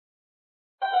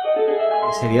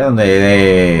sería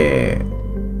donde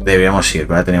deberíamos ir,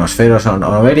 ¿vale? Teníamos Feros o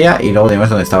Noveria y luego tenemos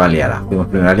donde estaba Liara. Fuimos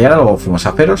primero a Liara, luego fuimos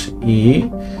a Feros y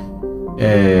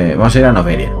vamos a ir a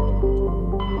Noveria.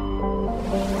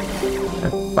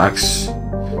 Pax.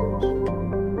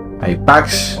 Hay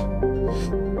Pax.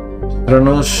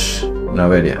 Tronus.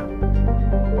 Noveria.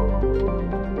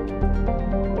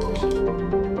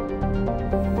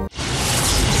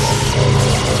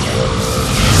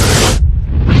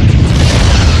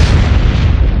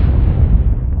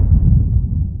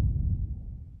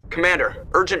 Commander,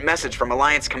 urgent message from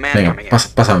Alliance Command Venga, coming in.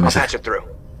 pásame el I'll patch mensaje. it through.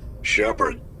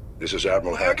 Shepard, this is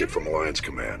Admiral Hackett from Alliance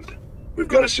Command. We've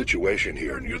got a situation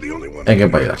here, and you're the only one. ¿En qué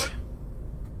puedo ayudar?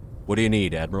 What do you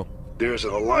need, Admiral? There's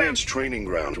an Alliance training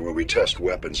ground where we test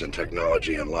weapons and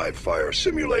technology in live fire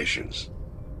simulations.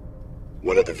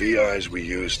 One of the VIs we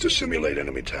use to simulate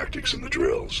enemy tactics in the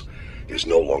drills is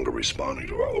no longer responding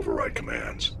to our override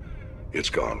commands. It's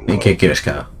gone ¿Y wrong. qué quieres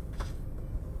que haga?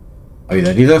 ¿Ha habido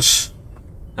heridos?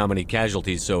 How many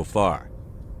casualties so far?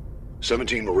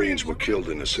 17 Marines were killed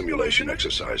in the simulation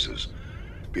exercises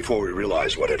before we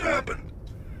realized what had happened.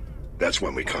 That's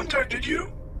when we contacted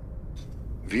you.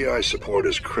 VI support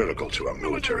is critical to our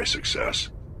military success.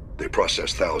 They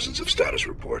process thousands of status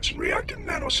reports and react in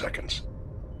nanoseconds.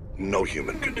 No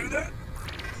human can do that.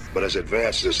 But as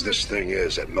advanced as this thing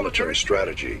is at military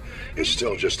strategy, it's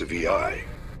still just a VI.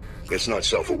 It's not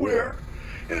self-aware,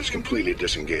 and it's completely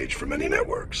disengaged from any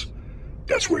networks.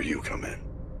 That's where you come in.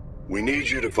 We need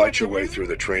you to fight your way through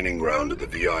the training ground of the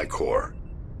VI core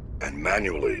and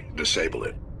manually disable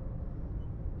it.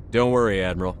 Don't worry,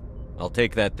 Admiral. I'll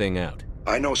take that thing out.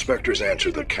 I know Spectres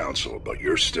answer the Council, but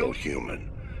you're still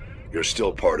human. You're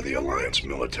still part of the Alliance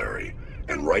military,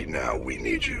 and right now we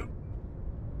need you.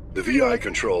 The VI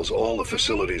controls all the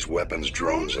facility's weapons,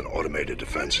 drones, and automated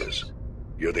defenses.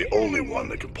 You're the only one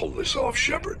that can pull this off,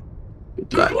 Shepard.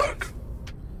 Good luck.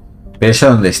 ¿Pero eso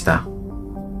dónde está?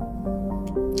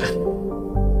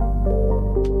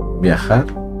 Viajar.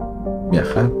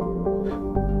 Viajar.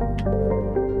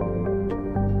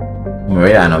 Me voy a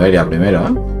ir a Noveria primero,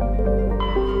 ¿eh?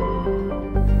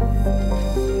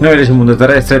 Noveria es un mundo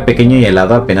terrestre pequeño y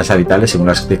helado, apenas habitable según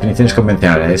las definiciones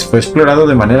convencionales. Fue explorado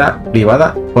de manera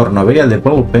privada por Noveria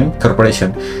Development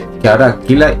Corporation, que ahora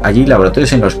alquila allí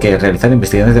laboratorios en los que realizar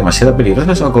investigaciones demasiado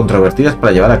peligrosas o controvertidas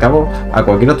para llevar a cabo a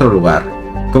cualquier otro lugar.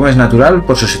 Como es natural,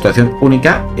 por su situación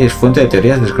única, es fuente de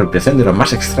teorías de conspiración de lo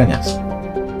más extrañas.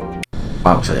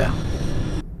 Vamos allá.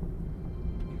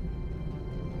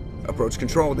 Approach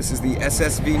control, this is the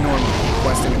SSV Normandy,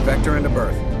 requesting a vector and a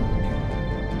berth.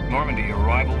 Normandy, your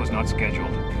arrival was not scheduled.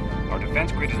 Our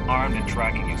defense grid is armed and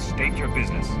tracking you. State your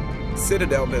business.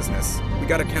 Citadel business. We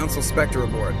got a Council Spectre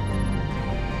aboard.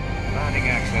 Landing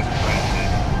access granted,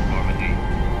 Normandy.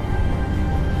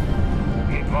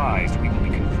 Be advised, we will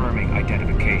be confirming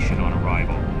identification on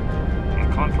arrival.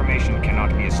 If confirmation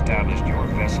cannot be established, your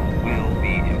vessel will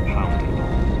be impounded.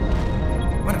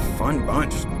 What a fun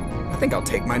bunch. I think I'll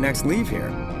take my next leave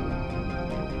here.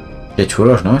 Qué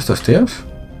chulos, ¿no? Estos tíos.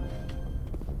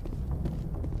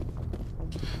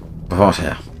 Pues vamos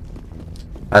allá.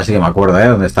 Ahora sí que me acuerdo, ¿eh?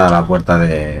 Dónde está la puerta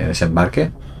de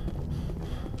desembarque.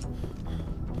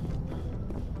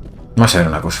 Vamos a ver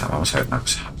una cosa, vamos a ver una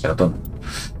cosa. Pelotón.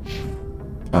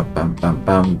 Pam, pam, pam,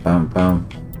 pam, pam, pam.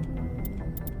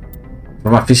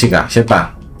 Forma física,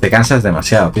 sepa. Te cansas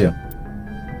demasiado, tío.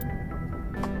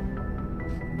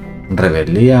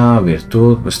 Rebeldía,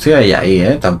 virtud. Estoy ahí,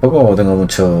 ¿eh? Tampoco tengo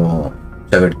mucho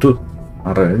de virtud.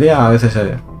 La rebeldía a veces...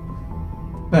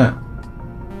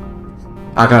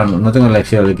 Ah, claro, no tengo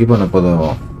elegido el equipo, no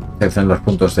puedo seleccionar los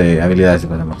puntos de habilidades de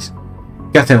los demás.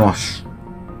 ¿Qué hacemos?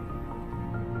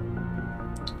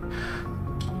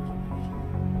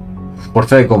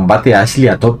 Fuerza de combate a Ashley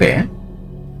a tope, ¿eh?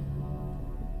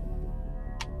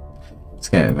 Es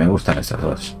que me gustan estas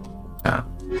dos. O sea,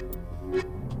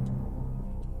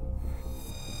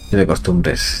 de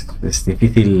costumbres. Es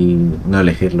difícil no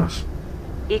elegirlos.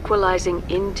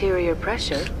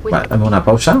 Vale, dame una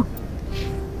pausa.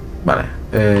 Vale.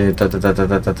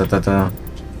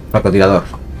 Francotirador.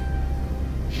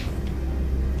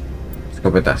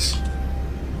 Escopetas.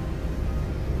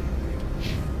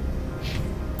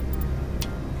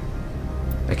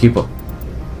 Equipo.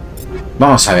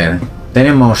 Vamos a ver.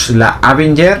 Tenemos la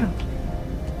Avenger.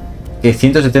 Que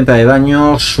 170 de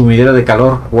daño. Sumidero de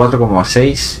calor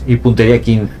 4,6. Y puntería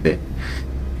 15.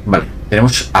 Vale.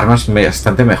 Tenemos armas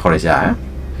bastante mejores ya, ¿eh?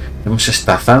 Tenemos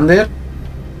esta Thunder.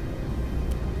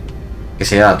 Que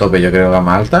sería a tope, yo creo,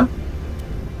 gama alta.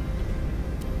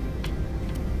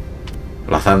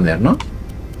 La Thunder, ¿no?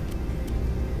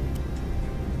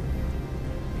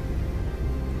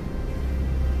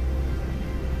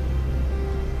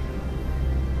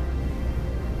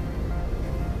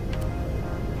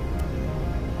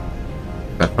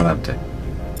 perforante.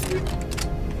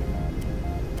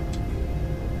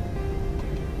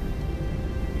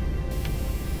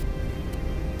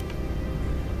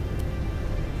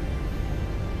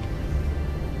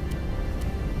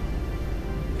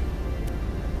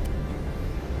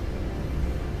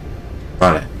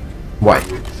 Vale, guay.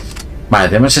 Vale,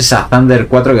 tenemos esa Thunder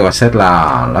 4 que va a ser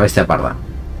la bestia parda.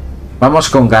 Vamos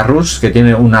con Garrus, que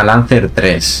tiene una Lancer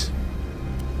 3.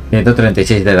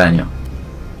 136 de daño.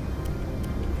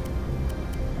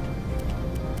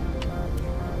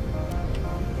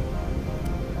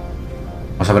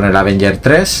 Vamos a poner la Avenger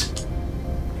 3.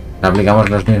 Le aplicamos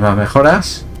las mismas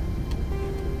mejoras.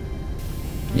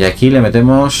 Y aquí le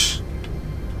metemos...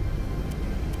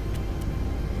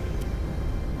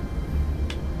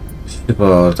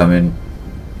 tipo también...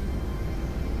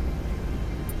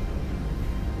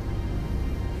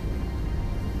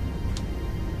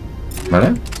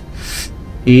 Vale.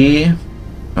 Y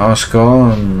vamos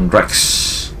con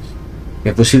Rex.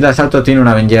 Que fusil de asalto tiene un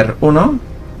Avenger 1.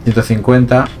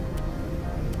 150.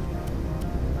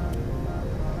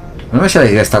 ¿No me sale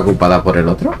que está ocupada por el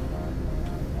otro?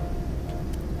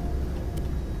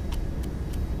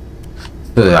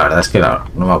 Esto la verdad es que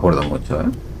no me acuerdo mucho, ¿eh?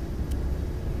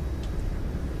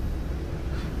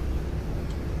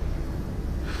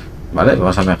 Vale,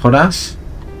 vamos a mejoras.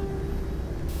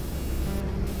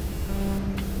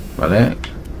 Vale.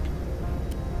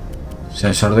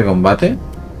 Sensor de combate.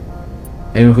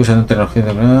 Hay un usando tecnología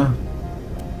de nada.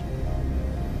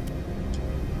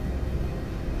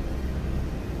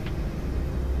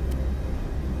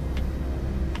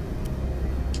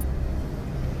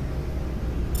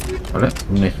 Vale,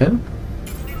 un nigel.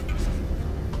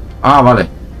 Ah, vale.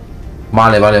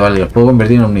 Vale. Lo puedo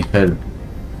convertir en un nigel.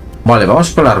 Vale, vamos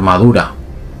con la armadura.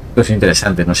 Esto es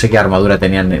interesante. No sé qué armadura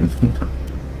tenían en...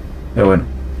 Pero bueno.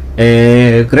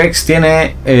 Grex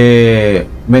tiene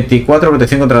 24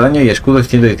 protección contra daño y escudo es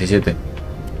 117.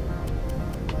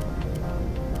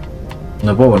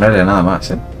 No puedo ponerle nada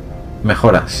más,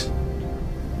 Mejoras.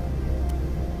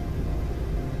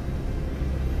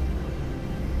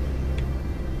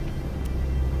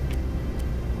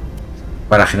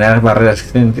 Para generar barreras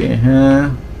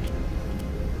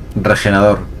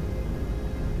regenerador.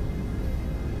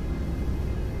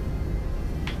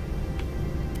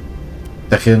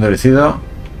 Tejido endurecido.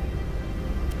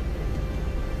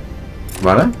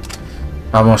 Vale.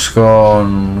 Vamos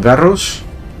con Garrus.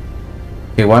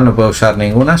 Que igual no puedo usar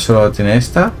ninguna, solo tiene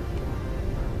esta.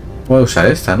 Puedo usar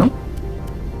esta, ¿no?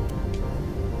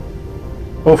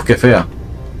 Uf, qué fea.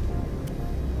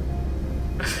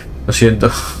 Lo siento.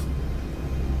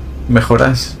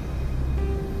 Mejoras.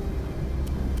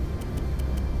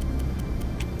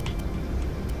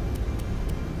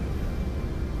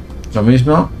 Lo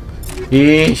mismo.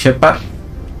 Y Shepard.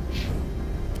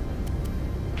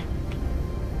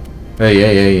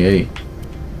 Ey.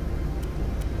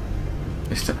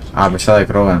 Esta. Ah, pesada de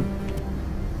Krogan.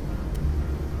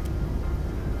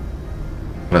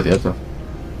 Gladiator.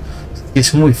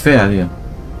 Es muy fea, tío.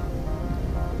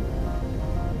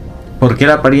 ¿Por qué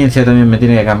la apariencia también me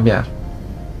tiene que cambiar?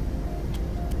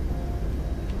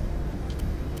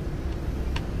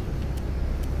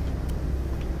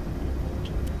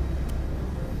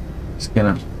 Es que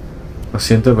no. Lo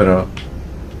siento, pero...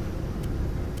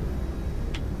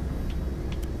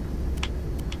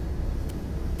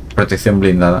 Protección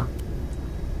blindada.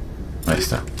 Ahí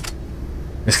está.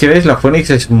 Es que veis, la Phoenix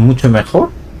es mucho mejor.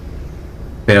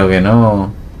 Pero que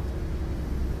no...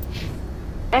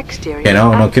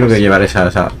 no quiero que llevar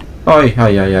esa... ¡Ay!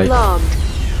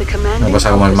 Me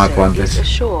pasa como el Mako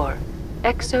antes.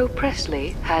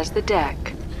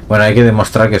 Bueno, hay que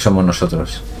demostrar que somos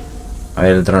nosotros. A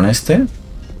ver el dron este.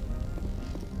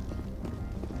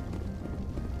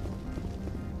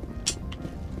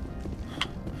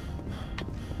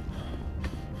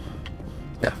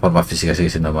 La forma física sigue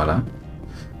siendo mala.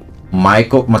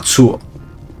 Maiko Matsuo.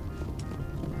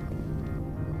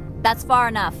 That's far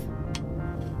enough.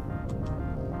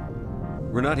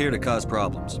 We're not here to cause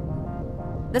problems.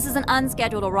 This is an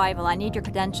unscheduled arrival. I need your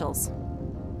credentials.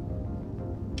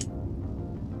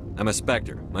 I'm a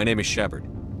Spectre. My name is Shepard.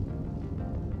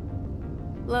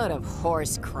 Load of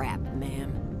horse crap,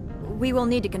 ma'am. We will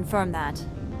need to confirm that.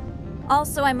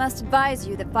 Also, I must advise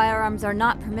you that firearms are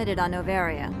not permitted on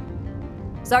Noveria.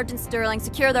 Sergeant Sterling,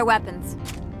 secure their weapons.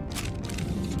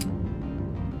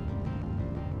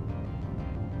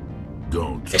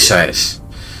 Eso es.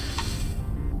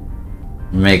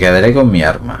 Me quedaré con mi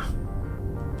arma.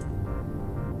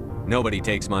 Nobody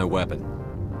takes my weapon.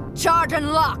 Charge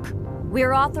and lock!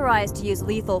 We're authorized to use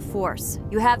lethal force.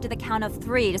 You have to the count of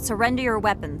 3 to surrender your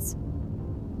weapons.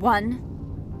 1,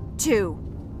 2,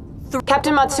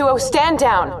 Captain Matsuo, stand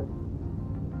down.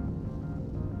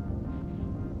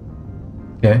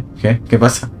 ¿Qué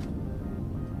pasa?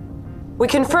 We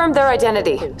confirmed their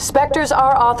identity. Spectres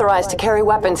are authorized to carry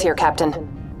weapons here, Captain.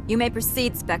 You may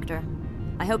proceed, Spectre.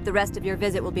 I hope the rest of your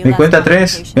visit will be Me less cuenta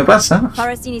 3. ¿Qué pasa?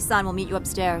 Parasini-san will meet you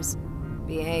upstairs.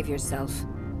 Behave yourself.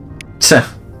 Cha.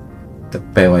 Te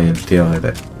pego ahí el tío que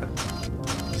te...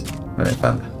 Vale,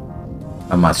 panda.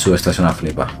 La Matsu, esta es una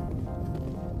flipa.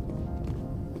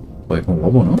 Joder, muy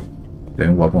guapo, ¿no? Se ve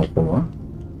un guapo un poco, ¿eh?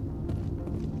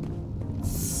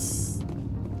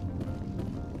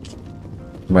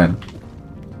 Bueno.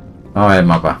 Vamos a ver el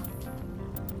mapa.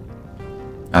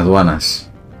 Aduanas.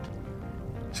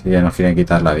 Si ya nos quieren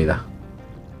quitar la vida.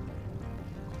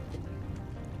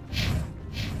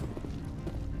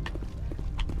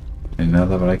 No hay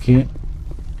nada por aquí.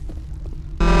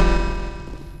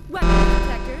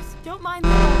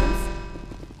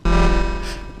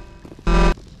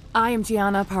 I am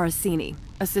Gianna Parasini,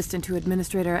 assistant to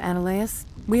Administrator Ananias.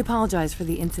 We apologize for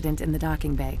the incident in the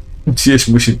docking bay. Sí, es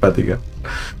muy simpática.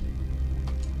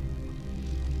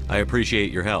 I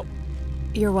appreciate your help.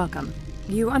 You're welcome.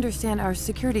 You understand our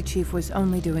security chief was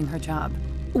only doing her job.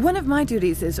 One of my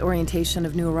duties is orientation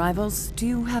of new arrivals. Do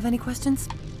you have any questions?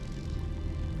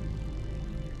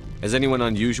 Has anyone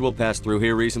unusual passed through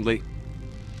here recently?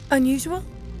 Unusual?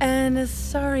 An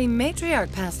Asari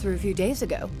matriarch passed through a few days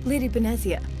ago. Lady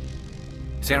Benezia.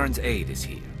 Saren's aide is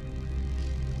here.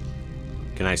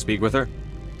 Can I speak with her?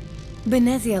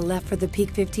 Benezia left for the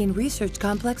Peak 15 research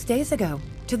complex days ago.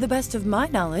 To the best of my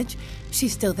knowledge,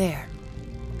 she's still there.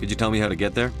 Could you tell me how to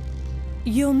get there?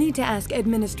 You'll need to ask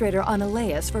Administrator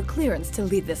Ananias for clearance to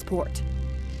leave this port.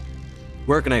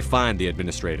 Where can I find the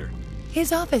administrator?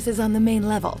 His office is on the main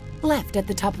level, left at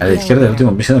the top of A la the izquierda del elevator.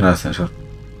 último piso del ascensor.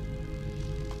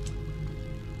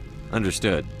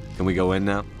 Understood. Can we go in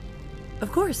now?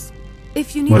 Of course.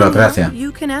 If you need Burocracia. help,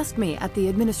 you can ask me at the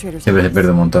Administrator's Siempre se office. pierde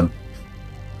un montón.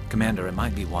 Commander, it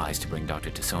might be wise to bring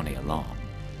Dr. Tassoni along.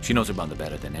 She knows about the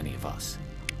better than any of us.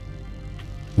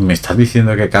 ¿Me estás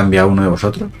diciendo que cambia uno de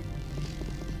vosotros?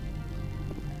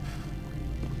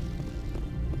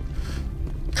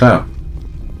 Claro.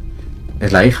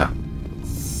 Es la hija.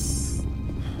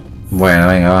 Bueno,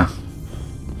 venga, va.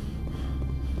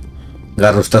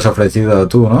 Garrus, te has ofrecido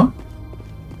tú, ¿no?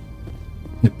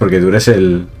 Porque tú eres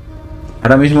el...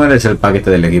 Ahora mismo eres el paquete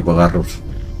del equipo, Garrus.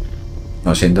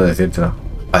 No siento decírtelo.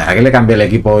 ¿Para qué le cambié el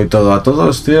equipo y todo a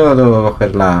todos, tío? Tengo que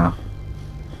coger la...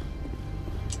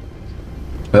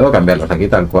 ¿Puedo cambiarlos aquí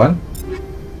tal cual?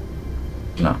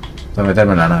 No. Tengo que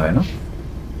meterme en la nave, ¿no?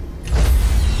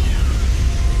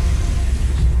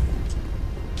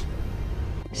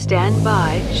 Stand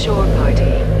by, shore party.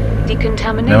 Me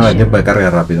Decontamination da el tiempo de carga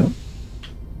rápido.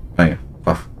 Venga,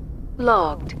 paf.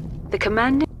 logged. The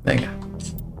commanding Venga.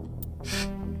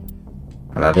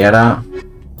 A la Liara.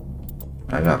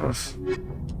 A Garrus.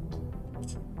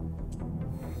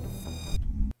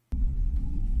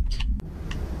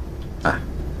 Ah.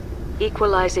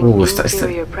 equalizing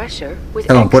interior pressure with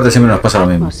Esta compuerta siempre nos pasa lo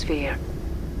mismo. atmosphere.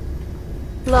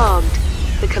 Logged.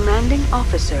 The commanding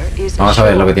officer is Vamos a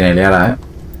ver lo que ashore. tiene Liara,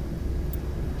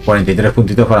 43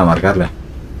 puntitos para marcarle.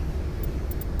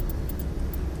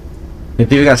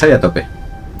 Científica Sai a tope.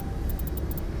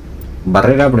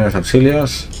 Barrera, primeros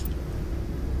auxilios.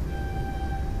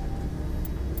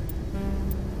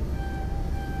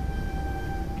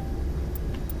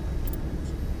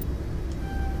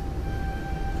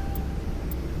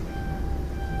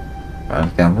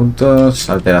 Vale, quedan puntos,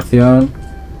 alteración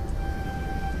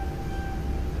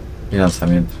y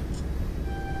lanzamiento.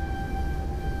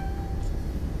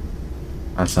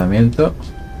 Lanzamiento.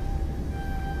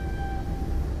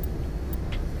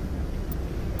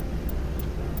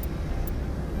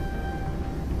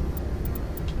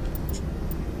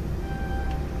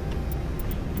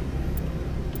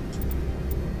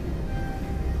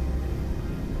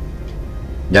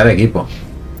 Ya de equipo.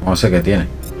 No sé qué tiene.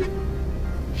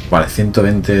 Vale,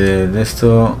 120 de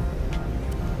esto.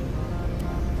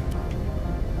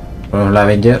 Ponemos la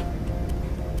Avenger.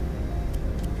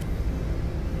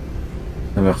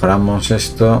 Mejoramos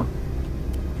esto.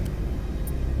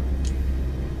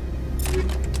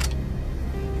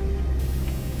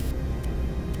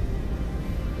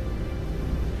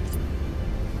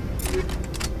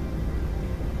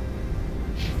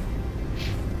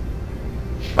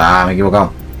 Ah, me he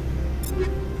equivocado.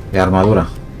 De armadura.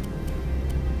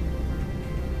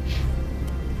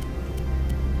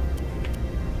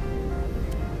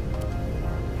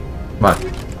 Vale.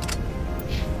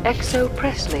 Exo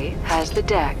Presley has the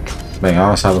deck. Venga,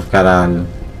 vamos a buscar al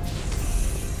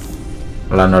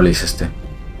Anolis este.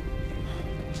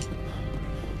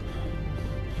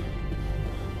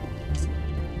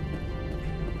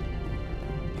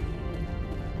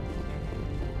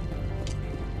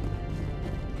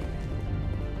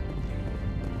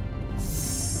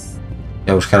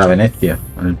 Voy a buscar a Benezia,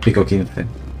 en el pico 15.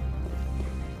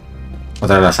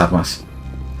 Otra de las armas.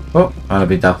 Oh, ahora he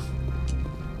pitado.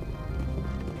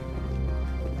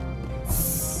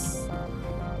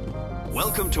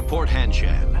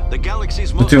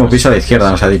 Último piso a la izquierda,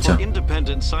 nos ha dicho.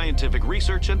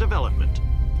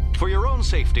 For your own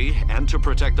safety and to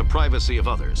protect the privacy of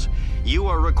others, you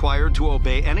are required to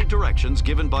obey any directions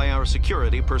given by our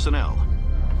security personnel.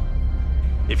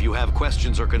 If you have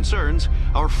questions or concerns,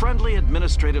 our friendly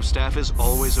administrative staff is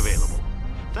always available.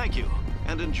 Thank you,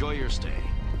 and enjoy your stay.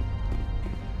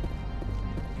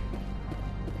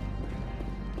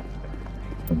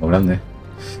 Muy grande.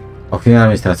 Oficina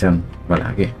de administración. Vale,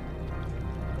 aquí.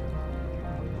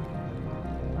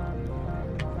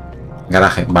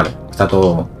 Garaje, vale. Está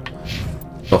todo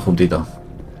juntito.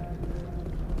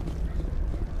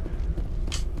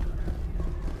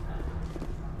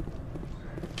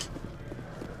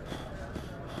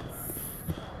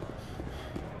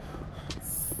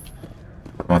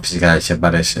 La forma física de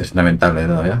Shepard es lamentable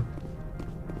todavía.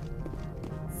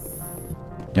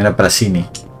 Y ahora Prasini.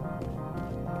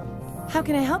 How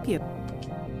can I help you?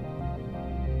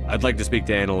 I'd like to speak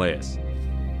to Annaleas.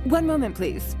 One moment,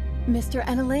 please. Mr.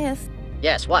 Annaleas?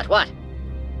 Yes, what?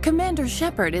 Commander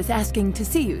Shepard is asking to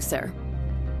see you, sir.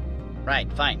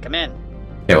 Right, fine, come in.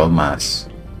 Qué voz más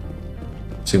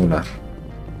singular.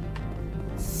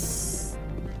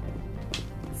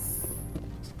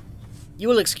 You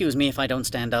will excuse me if I don't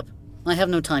stand up. I have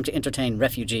no time to entertain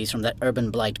refugees from that urban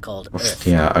blight called Earth.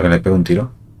 Hostia, ¿a que le pego un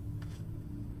tiro?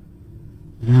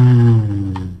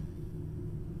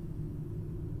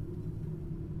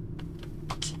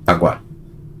 Tal cual.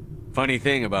 Funny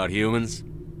thing about humans,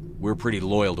 we're pretty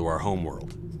loyal to our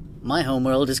homeworld. My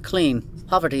homeworld is clean.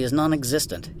 Poverty is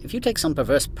non-existent. If you take some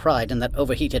perverse pride in that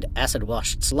overheated,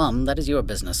 acid-washed slum, that is your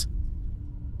business.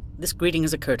 This greeting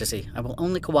is a courtesy. I will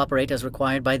only cooperate as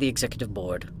required by the Executive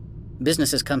Board.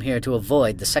 Businesses come here to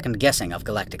avoid the second-guessing of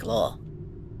galactic law.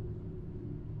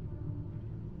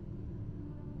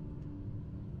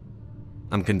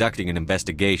 I'm conducting an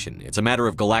investigation. It's a matter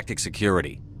of galactic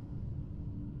security.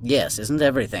 Yes, isn't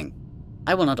everything?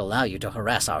 I will not allow you to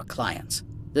harass our clients.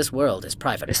 This world is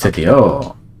private. Este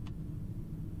tío.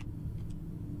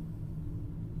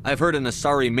 I've heard an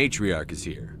Asari matriarch is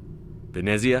here.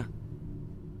 Benezia?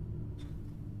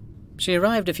 She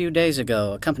arrived a few days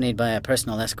ago, accompanied by a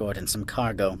personal escort and some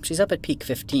cargo. She's up at peak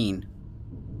 15.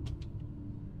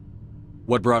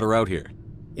 What brought her out here?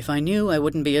 If I knew, I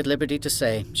wouldn't be at liberty to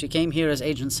say. She came here as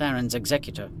Agent Saren's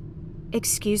executor.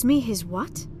 Excuse me, his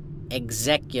what?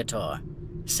 Executor.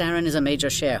 Saren is a major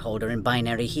shareholder in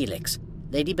Binary Helix.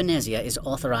 Lady Benezia is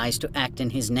authorized to act in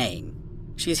his name.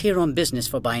 She is here on business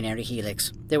for Binary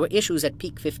Helix. There were issues at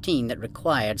Peak 15 that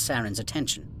required Saren's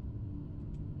attention.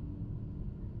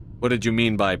 What did you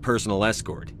mean by personal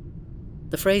escort?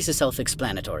 The phrase is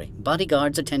self-explanatory.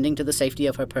 Bodyguards attending to the safety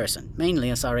of her person, mainly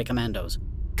Asari commandos.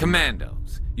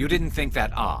 Commandos? You didn't think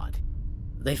that odd?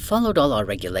 They followed all our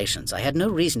regulations. I had no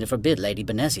reason to forbid Lady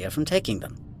Benezia from taking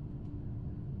them.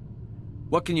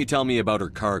 What can you tell me about her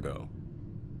cargo?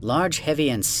 Large, heavy,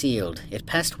 and sealed. It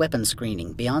passed weapons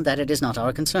screening. Beyond that, it is not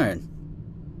our concern.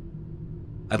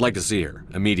 I'd like to see her,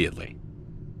 immediately.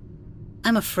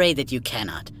 I'm afraid that you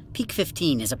cannot. Peak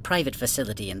 15 is a private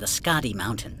facility in the Skadi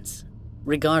Mountains.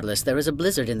 Regardless, there is a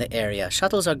blizzard in the area.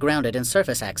 Shuttles are grounded and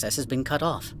surface access has been cut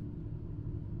off.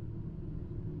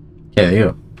 ¿Qué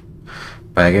digo?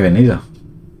 ¿Para qué he venido?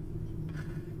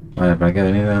 Vale, ¿para qué he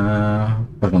venido?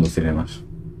 Pues conduciremos.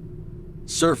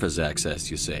 Surface access,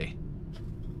 you say?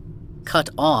 Cut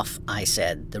off, I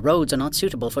said. The roads are not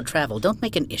suitable for travel. Don't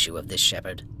make an issue of this,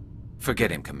 Shepard.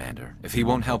 Forget him, Commander. If he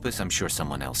won't help us, I'm sure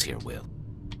someone else here will.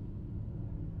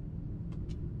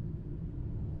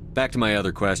 Back to my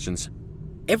other questions.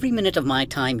 Every minute of my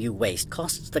time you waste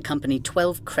costs the company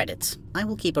 12 credits. I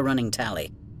will keep a running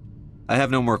tally. I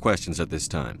have no more questions at this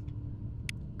time.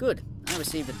 Good. I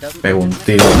received a dozen... Pego un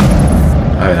tiro.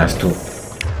 A verás tú.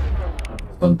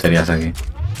 Tonterías aquí.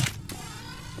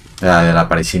 De la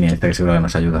parisini, este que seguro que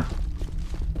nos ayuda.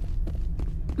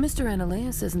 Mr.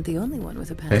 Annaleas isn't the only one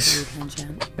with a past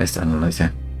penchant. Esta no lo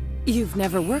dice. You've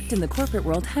never worked in the corporate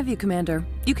world, have you, Commander?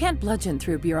 You can't bludgeon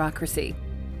through bureaucracy.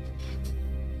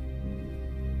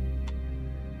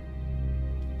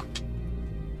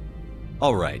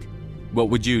 All right. What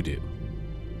would you do?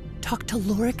 Talk to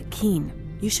Lorik Keen.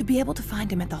 You should be able to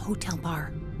find him at the hotel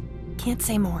bar. Can't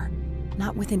say more.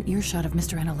 Not within earshot of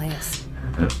Mr. Annaleas.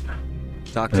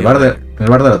 El bar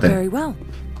del hotel. Very well.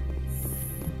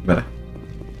 Vale.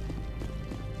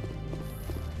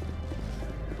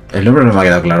 El nombre no me ha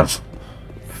quedado claro.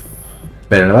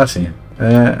 Pero el bar sí.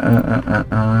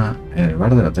 En el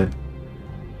bar del hotel.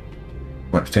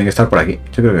 Bueno, tiene que estar por aquí.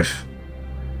 Yo creo que es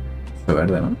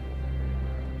verde, ¿no?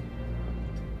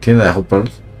 Tienda de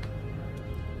Hotpots.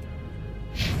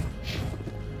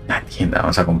 La tienda,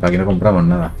 vamos a comprar. Aquí no compramos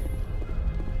nada.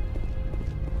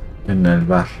 En el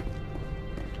bar.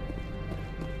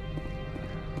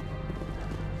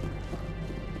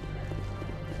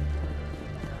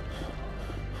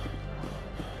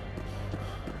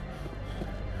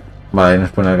 Vale, ahí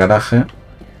nos pone el garaje.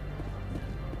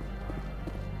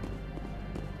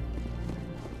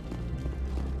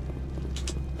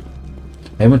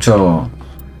 Hay mucho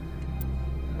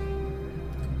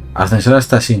ascensor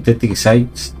hasta Synthetic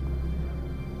Sites.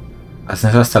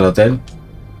 Ascensor hasta el hotel.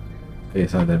 Ahí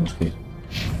es donde tenemos que ir.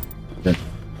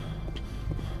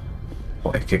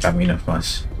 Joder, qué caminos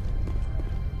más.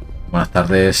 Buenas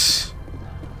tardes.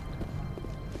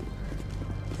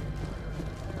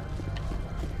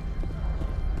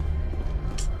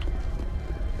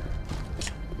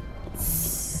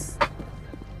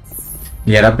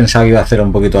 Y ahora pensaba que iba a hacer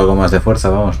un poquito algo más de fuerza,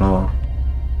 vamos, no.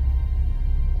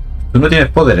 Tú no tienes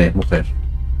poderes, mujer.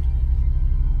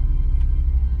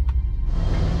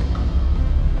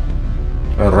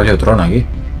 El rollo Tron aquí.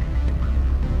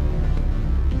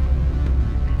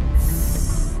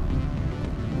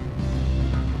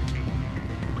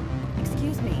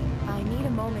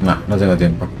 No, no tengo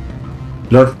tiempo.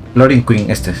 Lord Queen,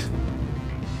 este es.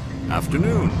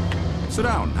 Afternoon. Sit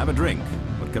down, have a drink.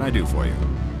 What can I do for you?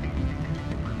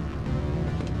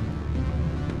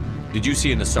 Did you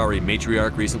see an Asari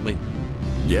matriarch recently?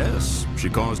 Yes, she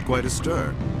caused quite a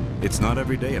stir. It's not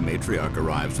every day a matriarch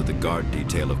arrives with a guard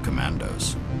detail of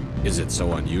commandos. Is it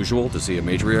so unusual to see a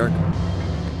matriarch?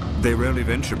 They rarely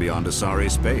venture beyond Asari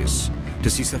space. To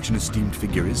see such an esteemed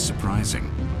figure is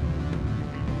surprising.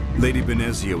 Lady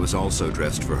Benezia was also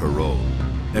dressed for her role.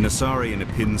 An Asari in a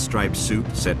pinstripe suit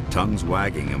set tongues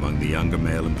wagging among the younger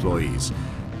male employees,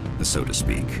 so to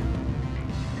speak.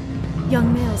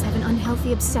 Young males have an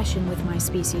unhealthy obsession with my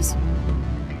species.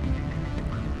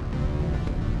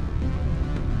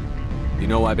 You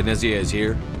know why Benezia is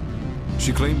here?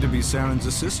 She claimed to be Saren's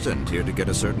assistant, here to get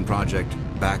a certain project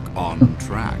back on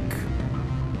track.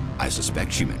 I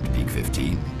suspect she meant Peak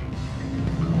 15.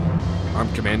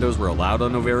 Armed commandos were allowed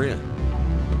on Noveria?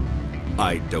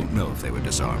 I don't know if they were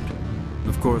disarmed.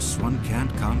 Of course, one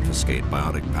can't confiscate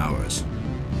biotic powers.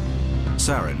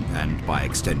 Saren, and by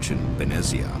extension,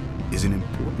 Benezia, is an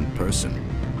important person.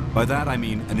 By that I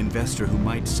mean an investor who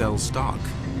might sell stock,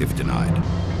 if denied.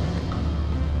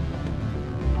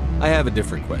 I have a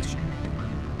different question.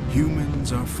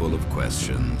 Humans are full of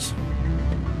questions.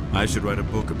 I should write a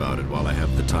book about it while I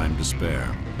have the time to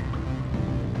spare.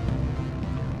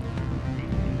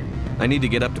 I need to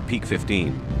get up to Peak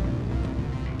 15.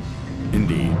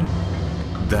 Indeed.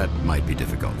 That might be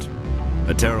difficult.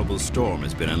 A terrible storm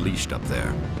has been unleashed up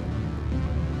there.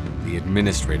 The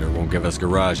administrator won't give us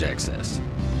garage access.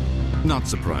 Not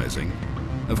surprising.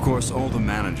 Of course, all the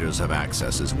managers have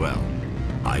access as well.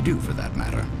 I do, for that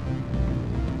matter.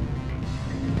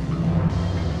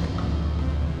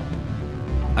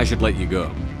 I should let you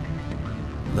go.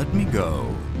 Let me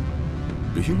go?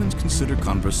 Do humans consider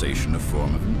conversation a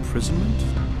form of imprisonment?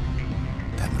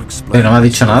 That would explain no me ha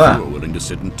dicho nada. You are willing to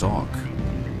sit and talk.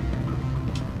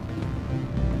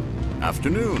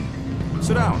 Afternoon.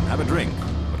 Sit down, have a drink.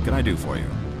 What can I do for you?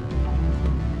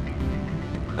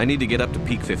 I need to get up to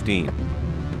Peak 15.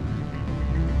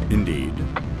 Indeed.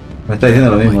 Me está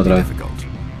diciendo lo mismo otra vez. Difficult.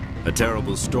 A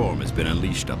terrible storm has been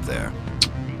unleashed up there.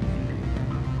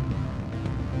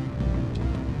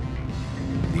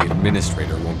 The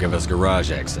administrator won't give us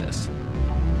garage access.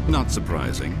 Not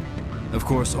surprising. Of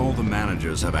course, all the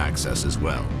managers have access as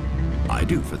well. I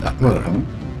do, for that matter.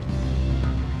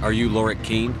 Are you Lorik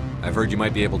Keen? I've heard you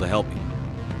might be able to help me.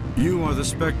 You are the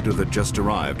Spectre that just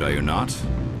arrived, are you not?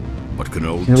 What can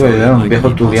old un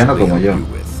viejo turiano como yo.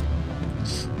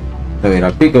 Debo ir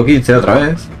al pico 15 otra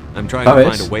vez. I'm trying to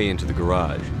find a way into the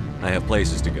garage. I have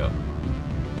places to go.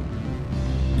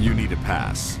 You need a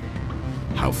pass.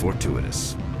 How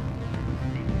fortuitous.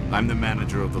 I'm the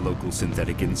manager of the local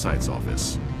Synthetic Insights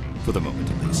office. For the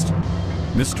moment, at least.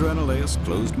 Mr. Analeus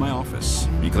closed my office.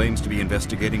 He claims to be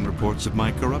investigating reports of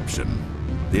my corruption.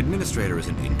 The administrator is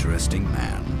an interesting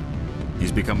man.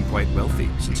 He's become quite wealthy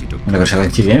since he took... Una cosa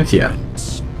coincidencia.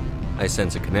 I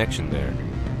sense a connection there.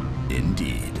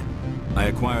 Indeed. I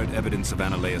acquired evidence of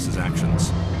Analeus'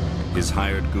 actions. His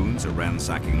hired goons are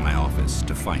ransacking my office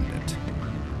to find it.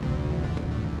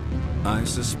 I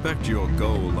suspect your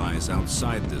goal lies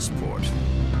outside this port.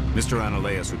 Mr.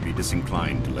 Analeus would be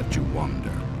disinclined to let you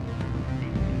wander.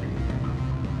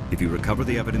 If you recover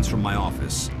the evidence from my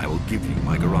office, I will give you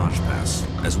my garage pass,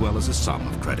 as well as a sum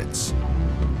of credits.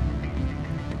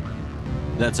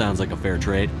 That sounds like a fair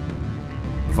trade.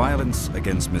 Violence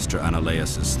against Mr.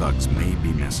 Analeas' thugs may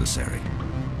be necessary.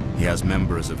 He has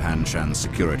members of Hanshan's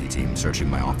security team searching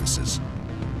my offices.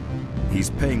 He's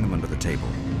paying them under the table.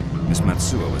 Miss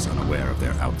Matsuo is unaware of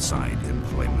their outside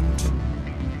employment.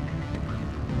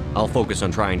 I'll focus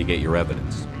on trying to get your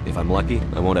evidence. If I'm lucky,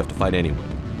 I won't have to fight anyone.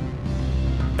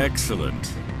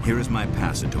 Excellent. Here is my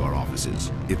pass into our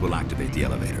offices. It will activate the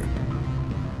elevator.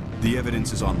 The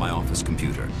evidence is on my office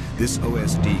computer. This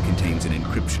OSD contains an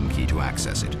encryption key to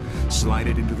access it. Slide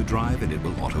it into the drive and it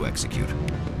will auto-execute.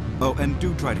 Oh, and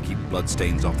do try to keep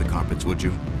bloodstains off the carpets, would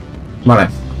you? Vale.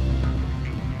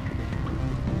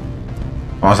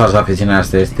 Vamos a las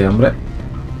oficinas de este hombre.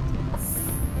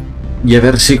 Y a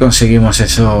ver si conseguimos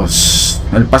esos...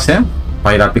 el pase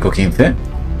para ir al pico 15.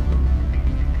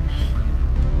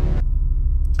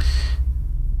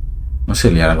 No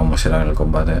sé Liara cómo será en el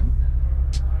combate.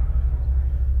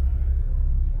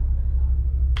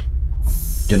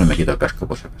 Yo no me quito el casco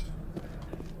por si acaso.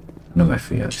 No me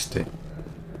fío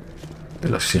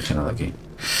del oxígeno de aquí.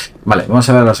 Vale, vamos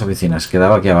a ver las oficinas.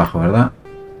 Quedaba aquí abajo, ¿verdad?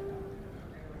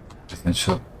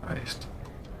 Ascensor. Ahí está.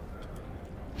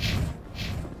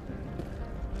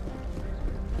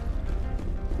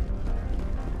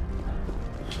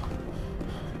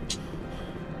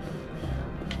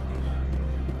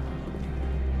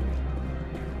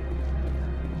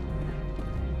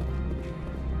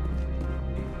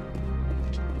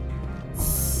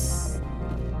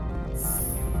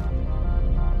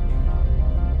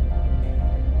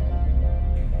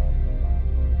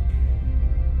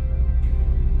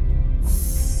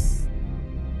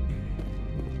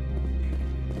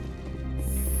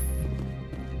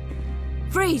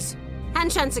 Freeze!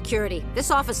 Hanshan Security.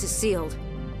 This office is sealed.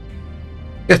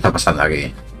 ¿Qué está pasando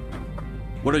aquí?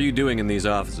 What are you doing in these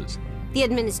offices? The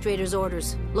administrator's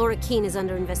orders. Laura Keene is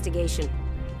under investigation.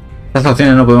 Estas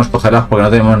opciones no podemos cogerlas porque no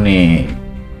tenemos ni,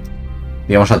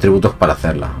 digamos, atributos para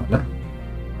hacerlas, ¿vale?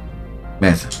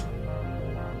 Benezia.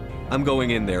 I'm going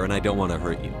in there and I don't want to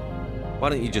hurt you. Why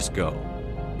don't you just go?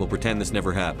 We'll pretend this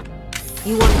never happened.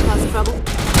 You want to cause trouble?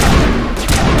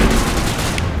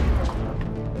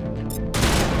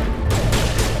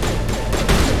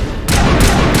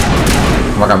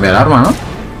 Va a cambiar el arma, ¿no?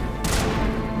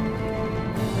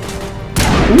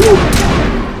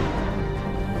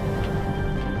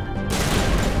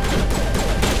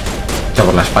 Echa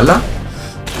por la espalda.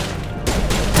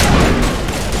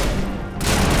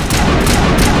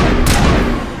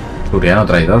 Turiano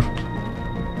traidor.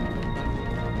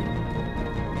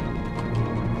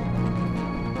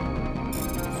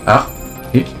 Ah,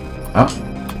 sí. Ah.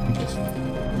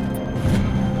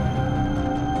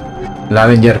 La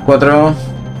Avenger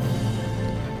 4.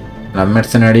 La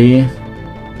Mercenary.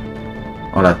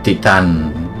 O la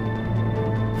Titan.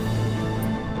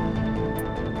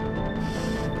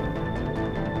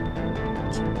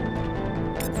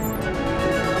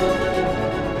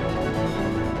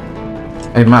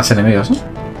 Hay más enemigos, ¿no?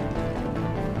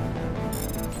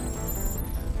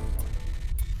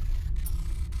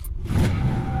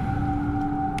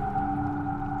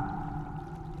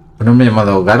 Un hombre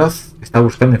llamado Garoth está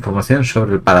buscando información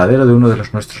sobre el paradero de uno de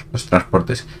nuestros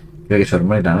transportes. Cree que su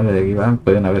hermano y la nave de Givan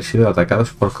pueden haber sido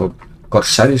atacados por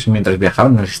corsarios mientras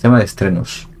viajaban en el sistema de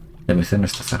estrenos. La misión no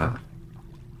está cerrada.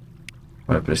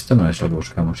 Vale, pero esto no es lo que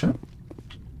buscamos, ¿eh?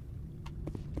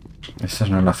 Esta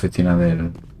no es la oficina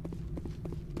del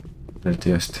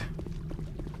tío este.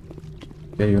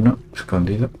 Aquí hay uno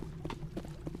escondido.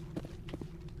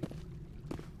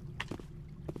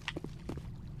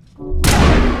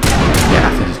 ¿Qué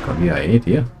haces escondido ahí,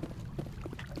 tío?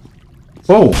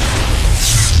 ¡Oh!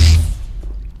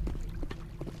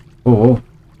 ¡Oh!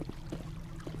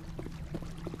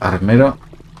 Armero.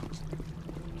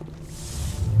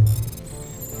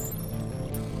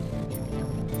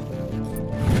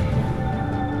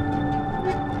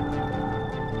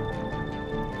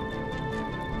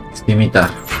 Imitar.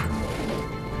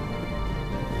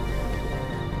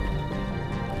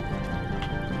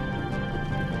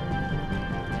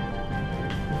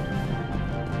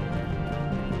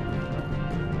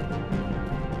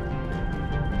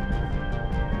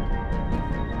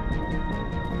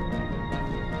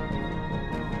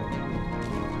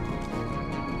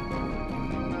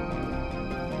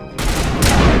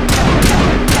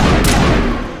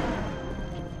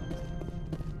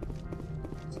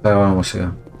 Está buena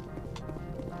música.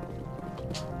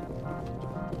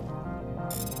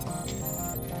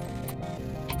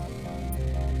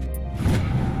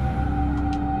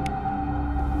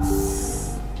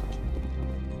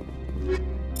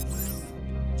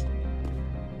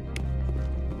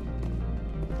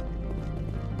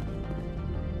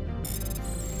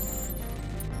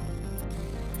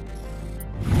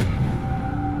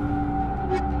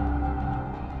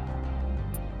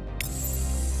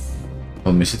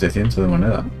 2.700 de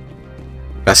moneda.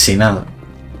 Casi nada.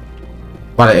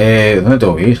 Vale, ¿dónde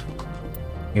tengo que ir?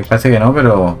 Me parece que no,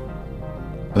 pero...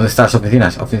 ¿Dónde están las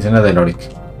oficinas? Oficinas de Loric.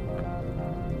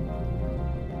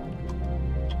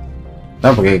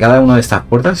 No, porque cada una de estas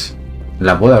puertas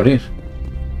la puedo abrir.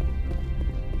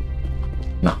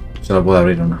 No, solo puedo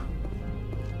abrir una.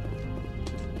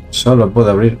 Solo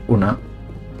puedo abrir una.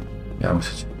 Ya lo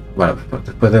hemos hecho. Vale, pues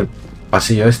después del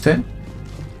pasillo este.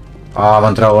 Ah, me ha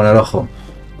entrado con el ojo.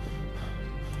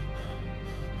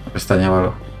 La pestaña o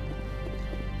algo.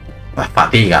 La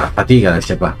fatiga de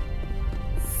sepa.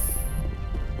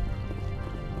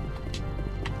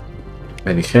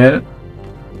 Dirigir.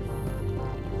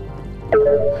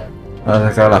 Vamos a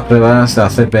sacar las pruebas de la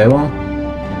CPU.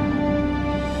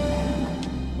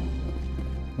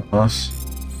 Vamos.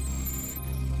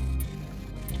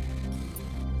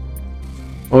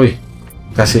 Uy,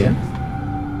 casi, ¿eh?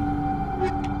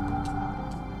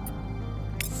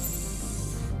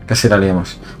 Casi la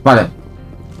liamos. Vale,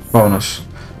 vámonos.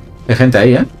 Hay gente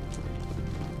ahí, ¿eh?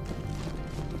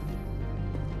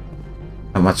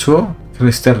 Amatsuo,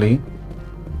 Sterling.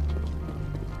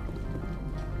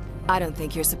 I don't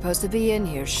think you're supposed to be in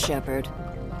here, Shepard.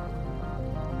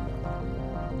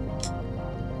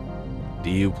 Do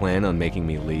you plan on making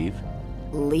me leave?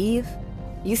 Leave?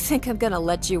 You think I'm gonna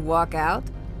let you walk out?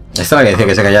 Esta es la que decía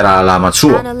que se callara la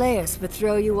Matsuo.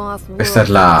 Esta es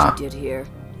la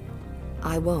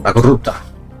corrupta.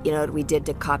 You know what we did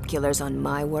to cop killers on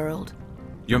my world?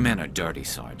 Your men are dirty,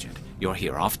 Sergeant. You're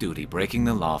here off duty, breaking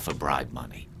the law for bribe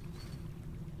money.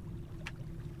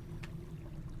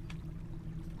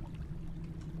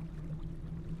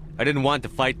 I didn't want to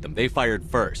fight them. They fired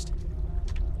first.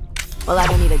 Well, I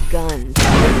don't need a gun.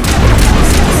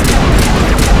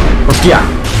 ¡Hostia!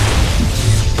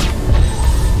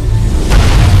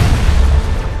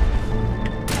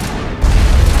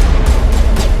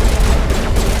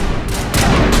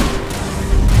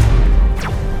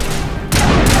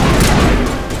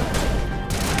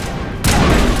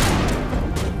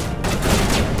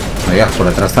 ¿Me digas por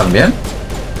detrás también?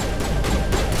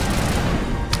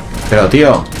 Pero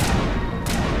tío.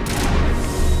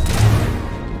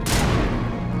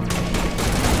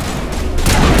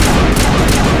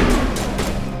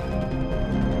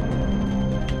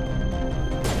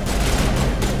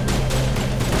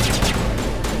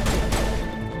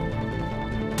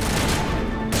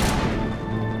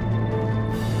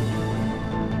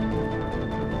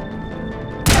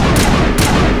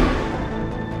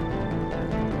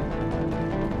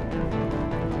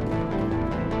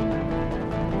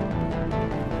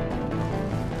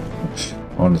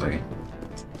 Vámonos de aquí.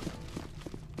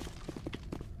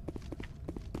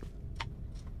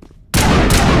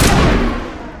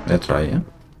 Dentro ahí, ¿eh?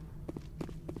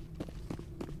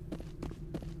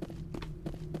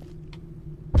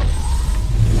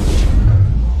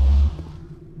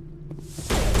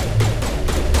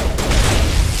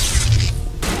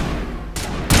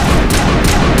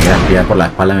 Me voy a pillar por la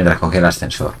espalda mientras cogí el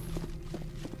ascensor.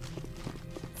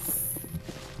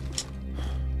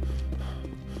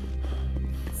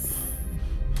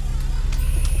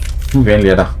 Muy bien,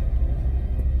 Liara.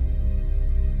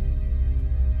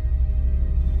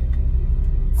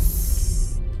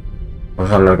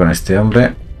 Vamos a hablar con este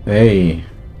hombre. Hey.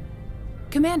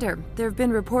 Commander, there have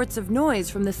been reports of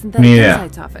noise from the Synthetic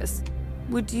Insights office.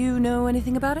 Would you know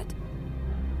anything about it?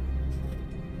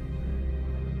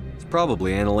 It's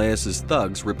probably Ananias'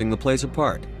 thugs ripping the place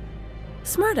apart.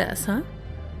 Smartass, huh?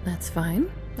 That's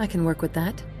fine. I can work with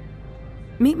that.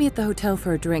 Meet me at the hotel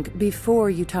for a drink before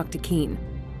you talk to Keen.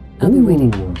 I'll be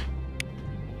waiting.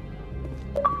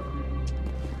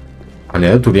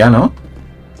 Aliado turiano.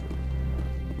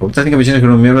 Completa 5 misiones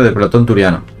con un miembro del pelotón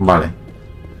turiano. Vale.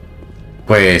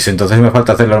 Pues entonces me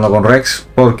falta hacerle uno con Rex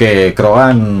porque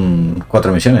Krogan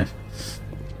 4 misiones.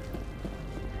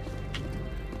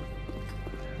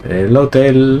 El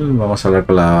hotel. Vamos a hablar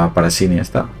con la Parasini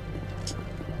esta.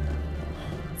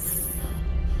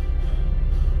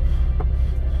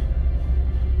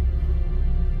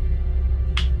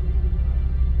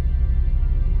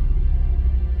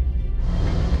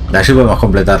 A ver si podemos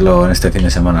completarlo en este fin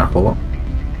de semana el juego.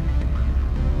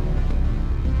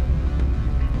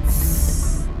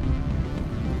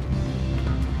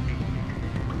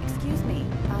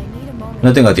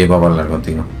 No tengo tiempo para hablar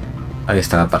contigo. Ahí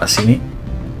está la Parasini.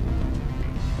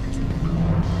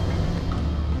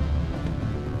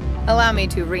 Allow me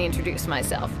to reintroduce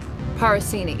myself.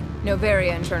 Parasini,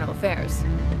 Noveria Internal Affairs.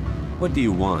 What do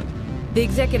you want? The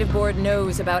executive board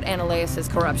knows about Ananias'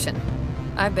 corruption.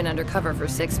 I've been undercover for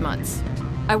 6 months.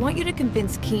 I want you to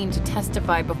convince Keen to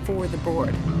testify before the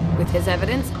board. With his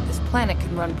evidence, this planet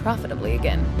can run profitably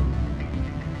again.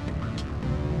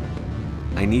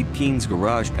 I need Keen's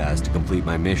garage pass to complete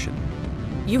my mission.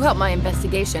 You help my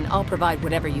investigation, I'll provide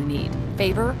whatever you need.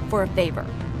 Favor for a favor.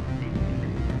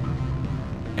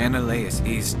 Annaleis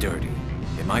is dirty.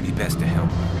 It might be best to help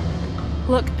her.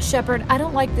 Look, Shepard, I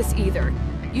don't like this either.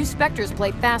 You Spectres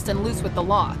play fast and loose with the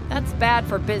law. That's bad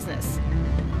for business.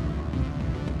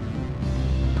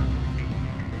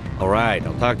 Alright,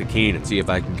 I'll talk to Keen and see if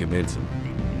I can convince him.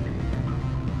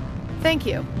 Thank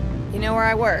you. You know where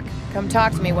I work. Come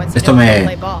talk to me once you Esto know how to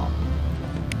play ball.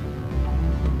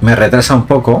 Me retrasa un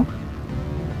poco.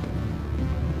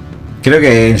 Creo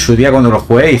que en su día cuando lo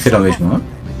jugué hice lo mismo, ¿eh?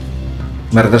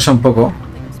 Me retrasa un poco.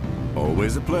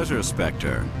 Always a pleasure,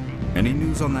 Spectre. Any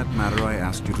news on that matter I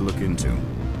asked you to look into?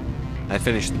 I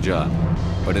finished the job,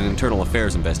 but an internal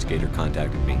affairs investigator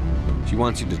contacted me. She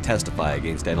wants you to testify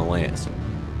against Annaleis.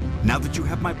 Now that you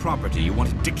have my property, you want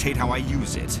to dictate how I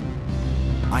use it.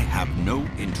 I have no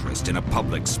interest in a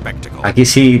public spectacle. Aquí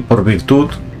sí, por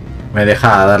virtud, me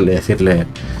deja decirle.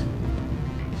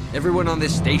 Everyone on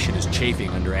this station is chafing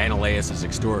under Annaleis'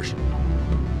 extortion.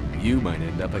 You might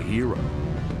end up a hero.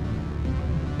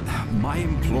 My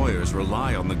employers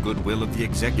rely on the goodwill of the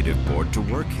executive board to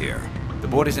work here. The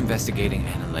board is investigating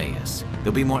Annaleis.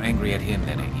 They'll be more angry at him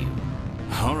than at you.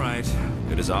 All right.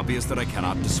 It is obvious that I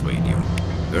cannot dissuade you.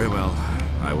 Very well.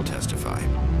 I will testify.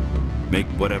 Make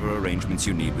whatever arrangements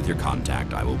you need with your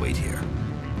contact. I will wait here.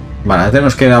 Vale,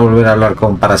 tenemos que ir a volver a hablar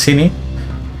con Parasini,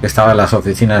 que estaba en las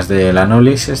oficinas de la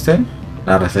Nolis,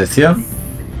 la recepción.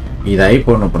 Y de ahí,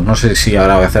 bueno, pues no sé si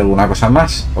habrá que hacer alguna cosa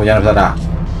más o ya nos dará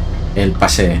el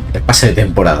pase de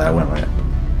temporada de alguna manera.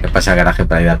 El pase al garaje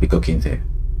para ir a pico 15.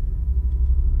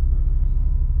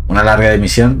 Una larga de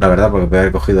misión, la verdad, porque puede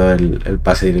haber cogido el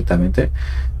pase directamente.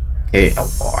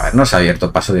 No se ha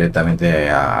abierto paso directamente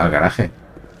al garaje.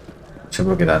 No sé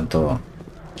por qué tanto.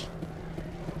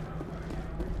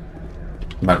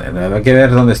 Vale, hay que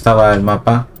ver dónde estaba el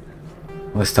mapa.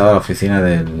 ¿Dónde estaba la oficina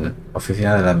del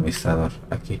administrador?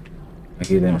 Aquí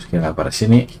tenemos que ir a la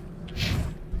Parasini.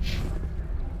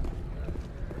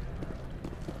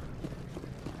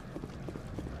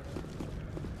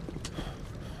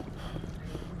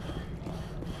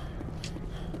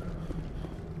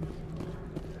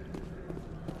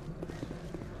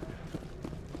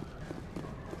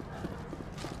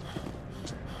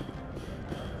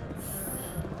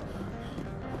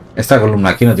 Esta columna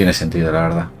aquí no tiene sentido, la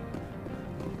verdad.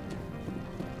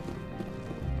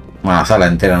 Bueno, la sala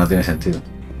entera no tiene sentido.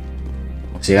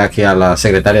 Sigue aquí a la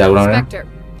secretaria de alguna manera. Spectre,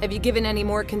 have you given any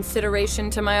more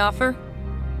consideration to my offer?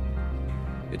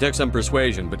 It took some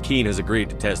persuasion, but Keen has agreed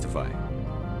to testify.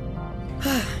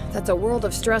 That's a world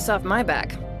of stress off my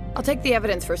back. I'll take the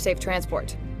evidence for safe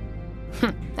transport.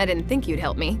 I didn't think you'd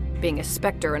help me, being a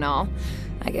Spectre and all.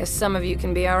 I guess some of you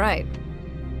can be alright.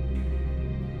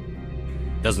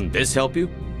 Doesn't this help you?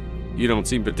 You don't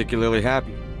seem particularly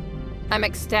happy. I'm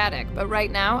ecstatic, but right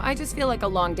now, I just feel like a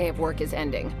long day of work is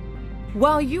ending.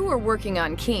 While you were working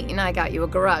on Keen, I got you a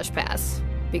garage pass.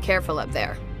 Be careful up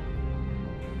there.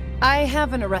 I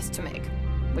have an arrest to make.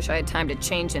 Wish I had time to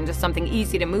change into something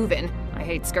easy to move in. I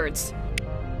hate skirts.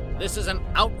 This is an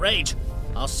outrage.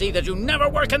 I'll see that you never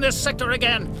work in this sector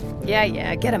again.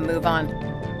 Yeah, get a move on.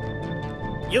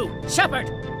 You, Shepard!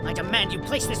 I demand you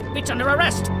place this bitch under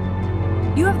arrest!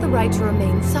 You have the right to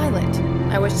remain silent.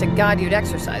 I wish to God you'd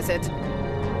exercise it.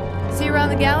 See you around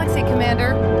the galaxy,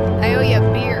 Commander. I owe you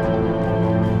a beer.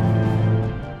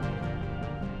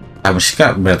 La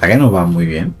música, verdad que no va muy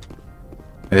bien.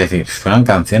 Es decir, suenan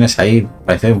canciones ahí,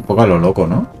 parece un poco a lo loco,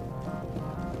 ¿no?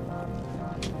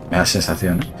 Me da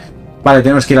sensación, ¿eh? Vale,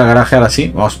 tenemos que ir al garaje ahora sí.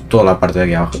 Vamos toda la parte de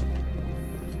aquí abajo.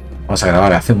 Vamos a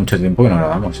grabar, hace mucho tiempo que no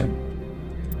grabamos, ¿eh?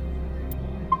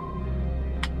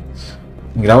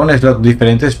 Grabo en slots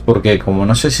diferentes porque como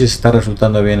no sé si está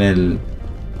resultando bien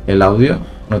el audio,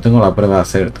 no tengo la prueba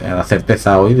de la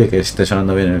certeza hoy de que esté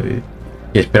sonando bien el vídeo.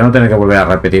 Y espero no tener que volver a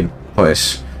repetir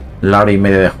pues la hora y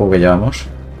media de juego que llevamos.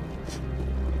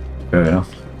 Espero que no.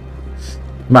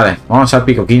 Vale, vamos al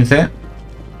pico 15.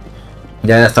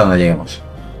 Ya hasta donde lleguemos.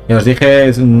 Ya os dije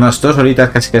unas 2 horitas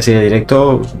casi de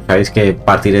directo. Sabéis que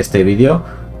partiré este vídeo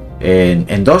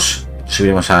en 2.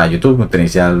 Subiremos a YouTube,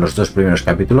 tenéis ya los 2 primeros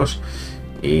capítulos.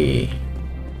 Y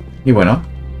bueno,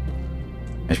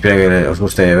 espero que os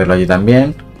guste verlo allí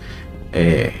también.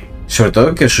 Sobre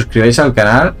todo que os suscribáis al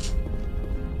canal.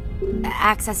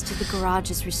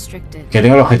 Que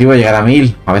tengo el objetivo de llegar a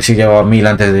 1000. A ver si llego a 1000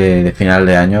 antes de final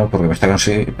de año. Porque me está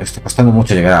costando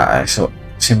mucho llegar a eso.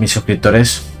 100.000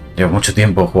 suscriptores. Llevo mucho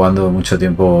tiempo jugando, mucho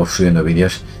tiempo subiendo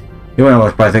vídeos. Y bueno,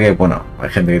 pues parece que, bueno, hay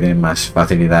gente que tiene más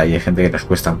facilidad y hay gente que les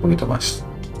cuesta un poquito más.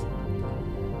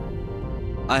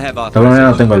 De todas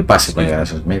maneras no tengo el pase para llegar a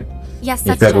esos 1000. Y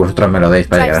espero que vosotros me lo deis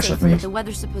para llegar a esos 1000.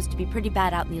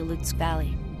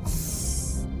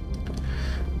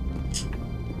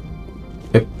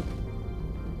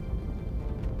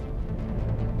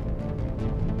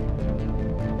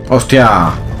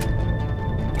 ¡Hostia!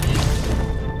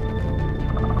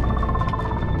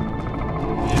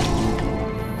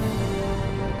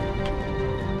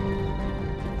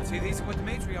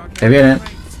 ¡Que vienen!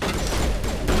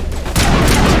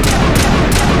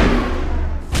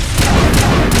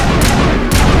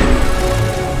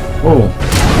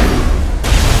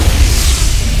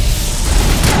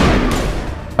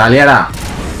 ¡Liara!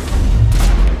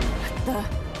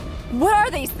 What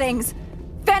are these things?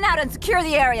 Fan out and secure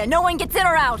the area. No one gets in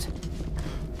or out.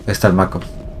 Está el maco.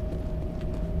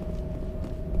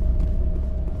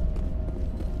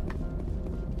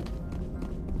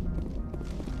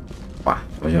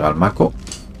 Pues llega el maco.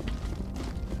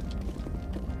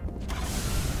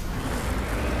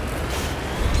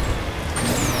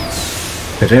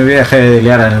 ¿Pero viaje de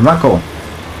Liara en el maco?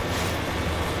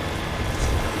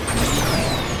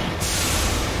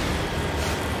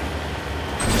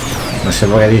 No sé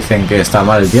por qué dicen que está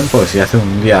mal el tiempo. Si hace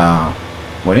un día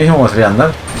buenísimo, vamos a salir a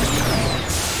andar.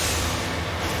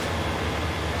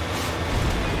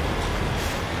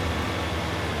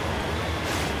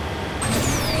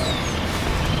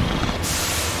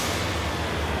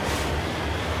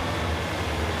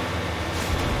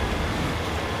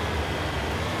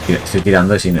 Estoy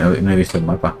tirando y no he visto el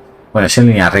mapa. Bueno, es en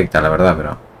línea recta, la verdad,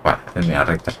 pero bueno, en línea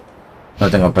recta. No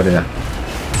tengo pérdida.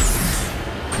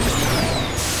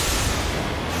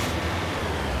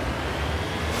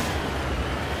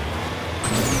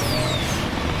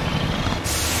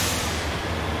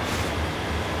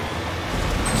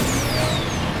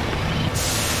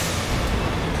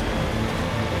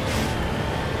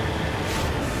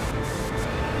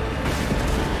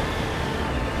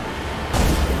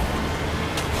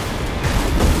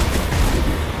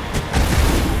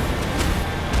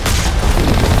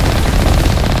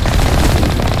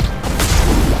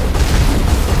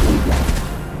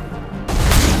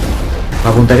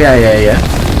 La puntería hay ahí,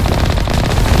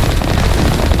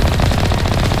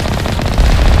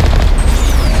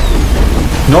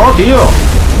 ¡No, tío!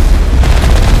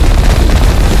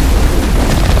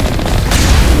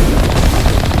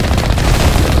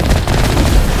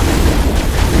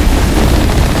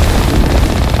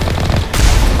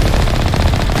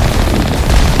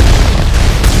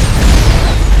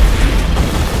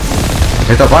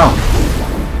 He topado.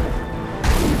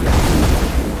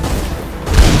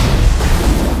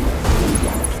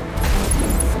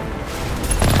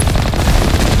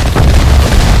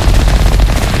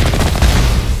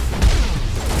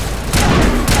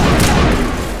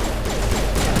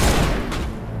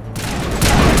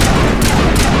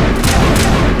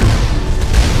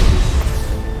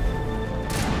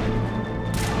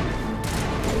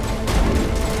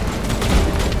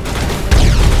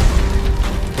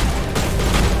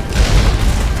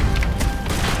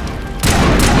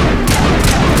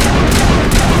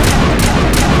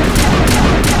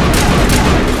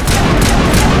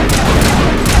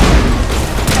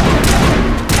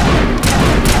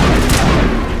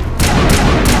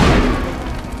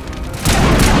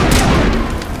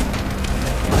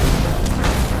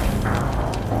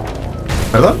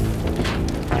 ¿Perdón?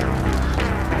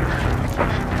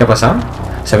 ¿Qué ha pasado?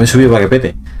 Se me ha subido para que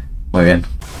pete. Muy bien.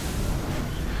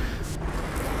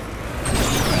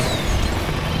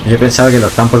 Yo pensaba que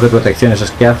los campos de protección,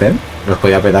 esos que hacen, los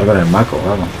podía petar con el maco,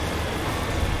 vamos.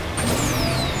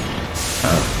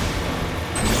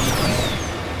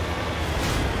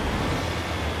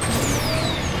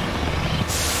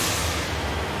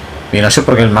 Y no sé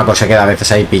por qué el maco se queda a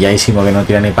veces ahí pilladísimo, que no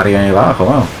tira ni para arriba ni para abajo,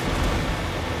 vamos.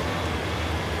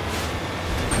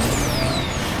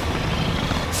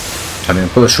 También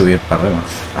puedo subir para arriba,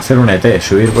 hacer un ET,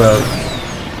 subir por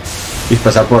y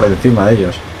pasar por encima de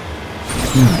ellos.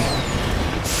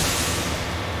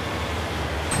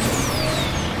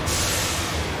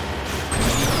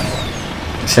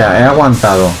 O sea, he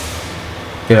aguantado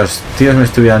que los tíos me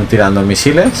estuvieran tirando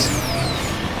misiles.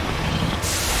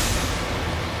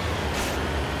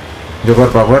 Yo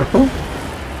cuerpo a cuerpo.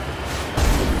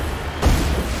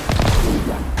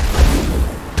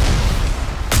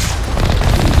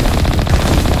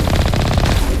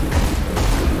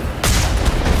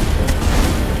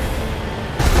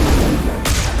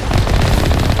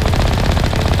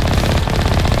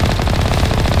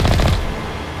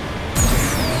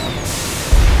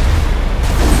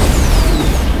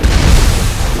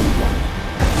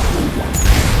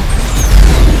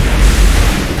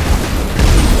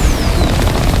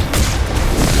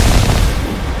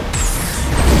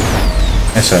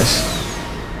 Eso es.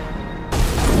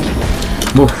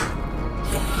 Uf.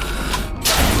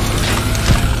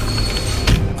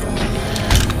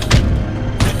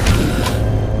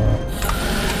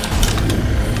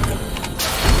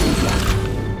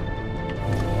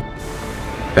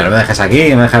 Pero me dejas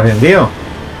aquí, me dejas vendido.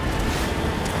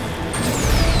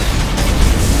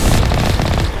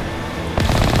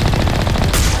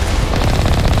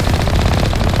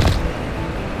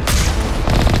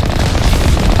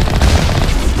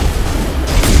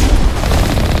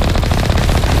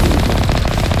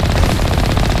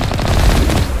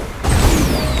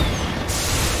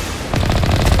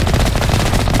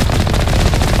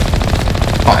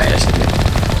 Joder, ese tío.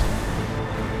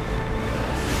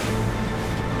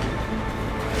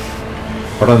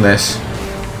 ¿Por dónde es?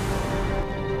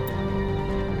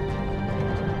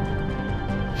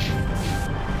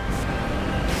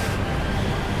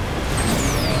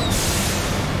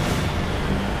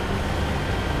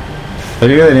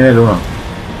 Peligro de nivel 1.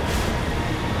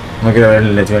 No quiero ver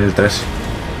el nivel 3.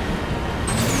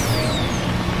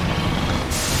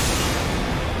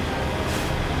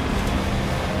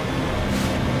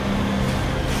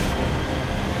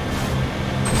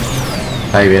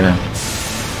 Ahí viene.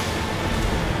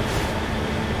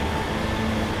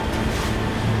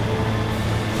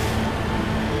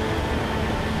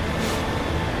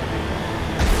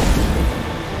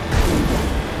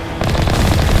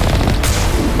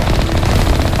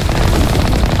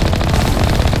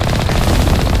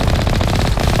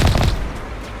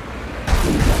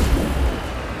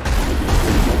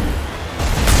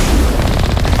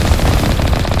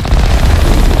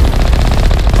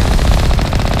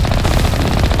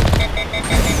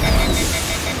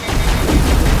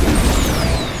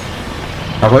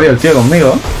 Ha podido el tío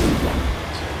conmigo.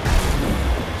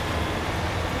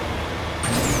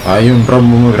 Hay un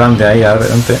rombo muy grande ahí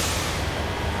adelante.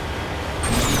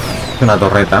 Una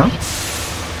torreta.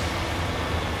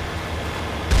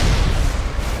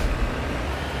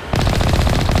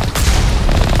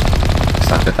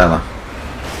 Está petada.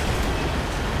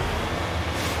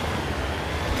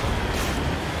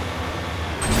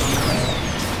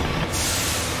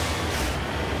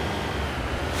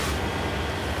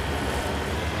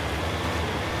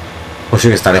 Pues sí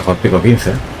que está lejos, pico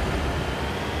 15.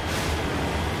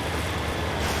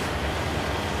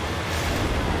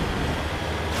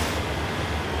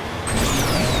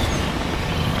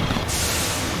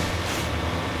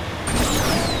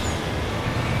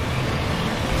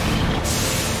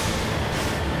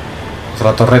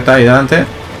 Otra torreta ahí delante.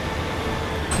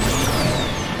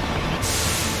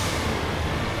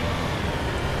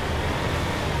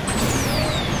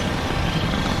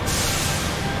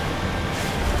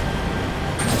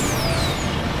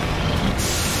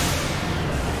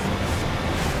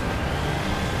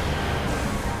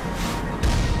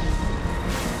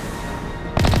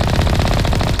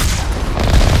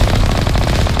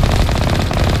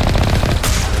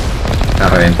 Está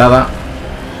reventada.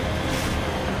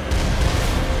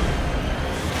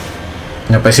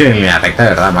 No puedes ir en línea recta,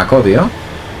 ¿verdad, Mako, tío?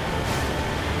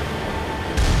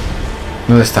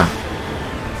 ¿Dónde está?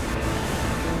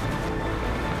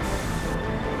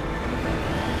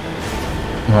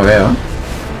 No lo veo.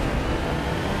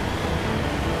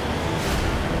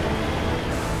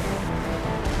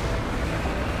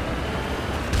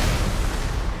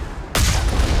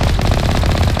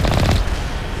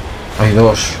 Hay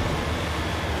dos.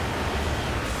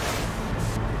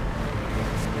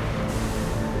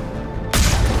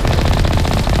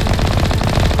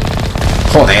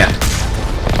 Joder.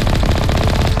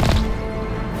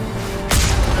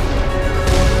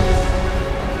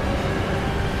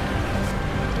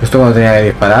 Esto cuando tenía que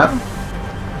disparar,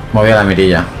 movía la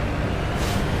mirilla.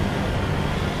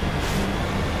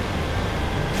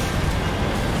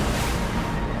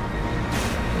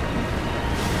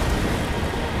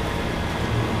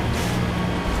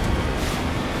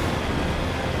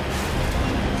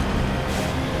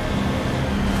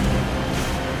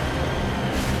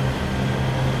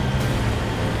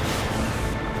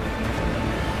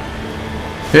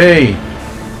 ¡Hey!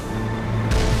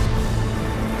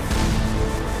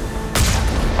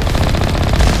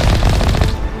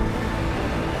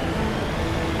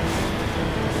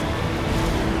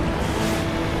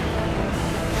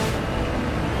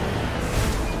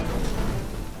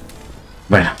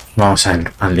 Bueno, vamos al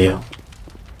lío.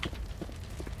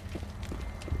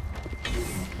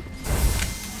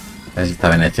 A ver si está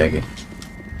Benezia aquí.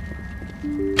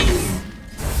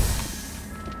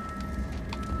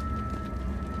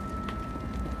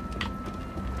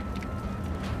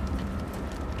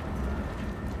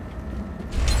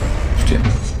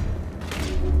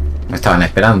 Me estaban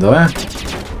esperando, ¿eh?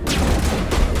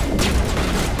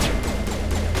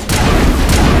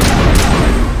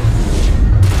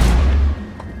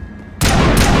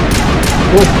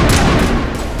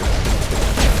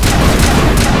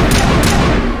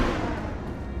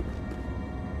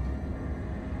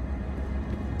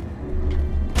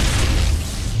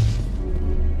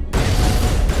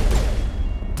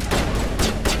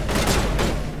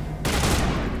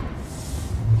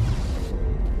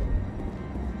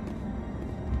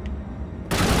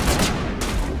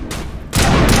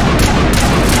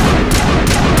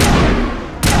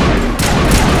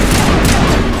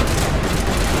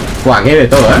 Buah, aquí hay de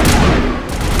todo, ¿eh?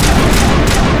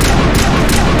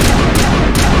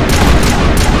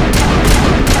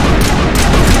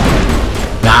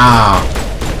 No.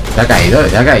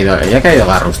 Ya ha caído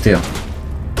Garrus, tío.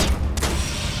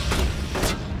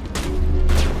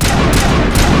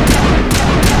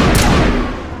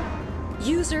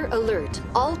 User alert.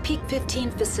 All Peak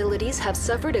 15 facilities have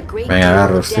suffered a great Venga, deal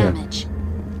of Garrus, tío. damage.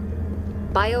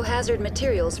 Biohazard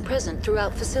materials present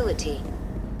throughout facility.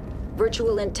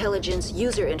 Virtual intelligence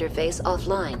user interface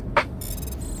offline.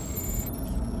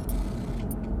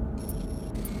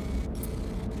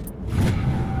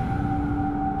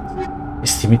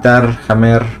 Scimitar,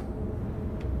 Hammer.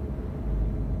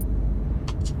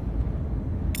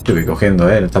 Te voy cogiendo,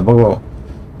 tampoco.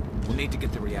 We'll need to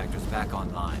get the reactors back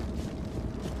online.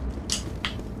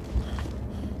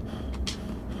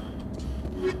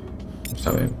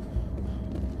 Está bien.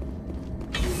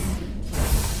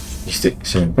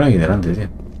 Se me pone aquí delante, tío.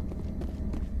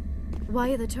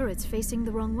 Why are the turrets facing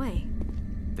the wrong way?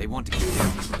 They want to keep their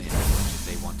people in as much as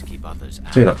they want to keep others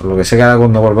out. Sí, lo que sé que ahora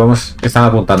cuando volvamos están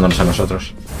apuntándonos a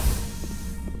nosotros.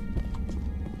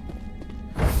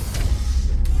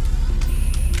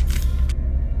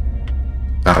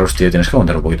 Garrus, tío, tienes que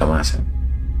aguantar un poquito más,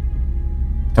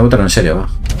 Te aguantar en serio, va.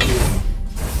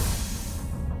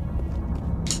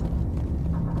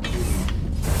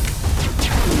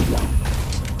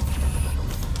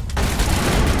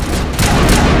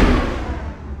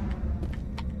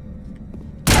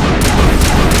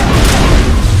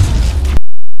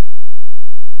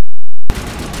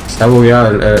 Está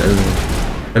bugueado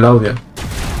el audio.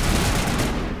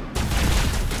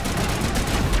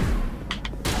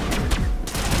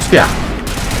 Hostia.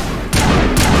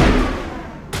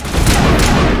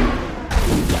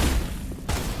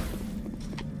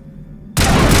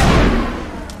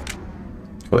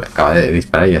 Joder, acaba de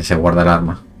disparar y ya se guarda el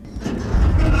arma.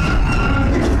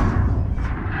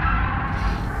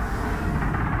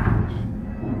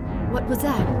 What was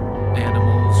that?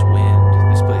 Animals,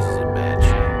 wind. This place is in bad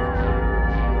shape.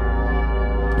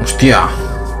 Hostia.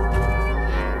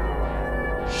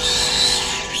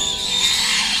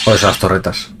 Pues las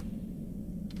torretas.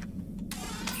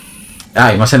 Ah,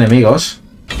 hay más enemigos.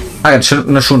 Ah, eso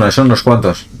no es uno, son unos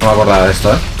cuantos. No me acordaba de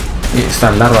esto, Y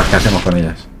estas larvas que hacemos con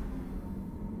ellas.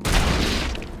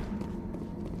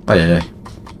 Ay, ay, ay.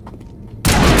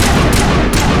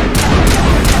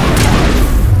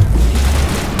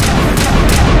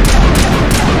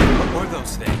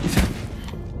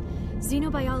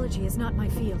 Xenobiology is not my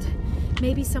field.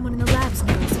 Maybe someone in the labs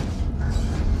knows.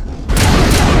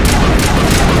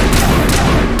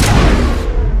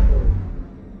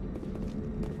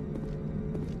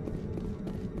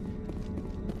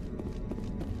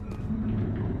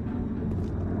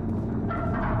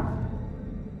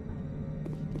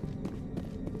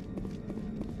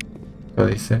 Lo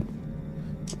dice.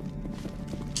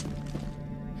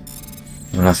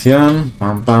 Relación.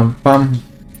 Pam, pam, pam.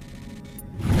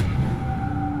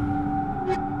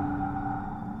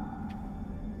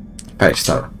 Ahí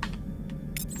está.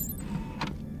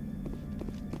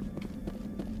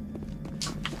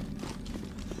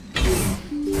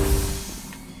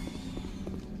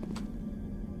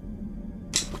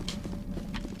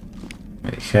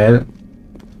 Gel.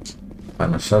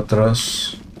 Para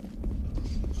nosotros.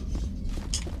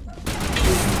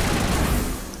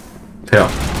 Pero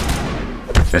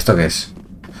 ¿esto qué es?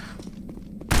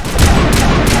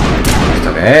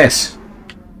 ¿Esto qué es?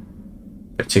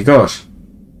 Pero chicos,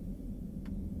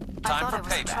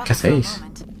 ¿qué hacéis?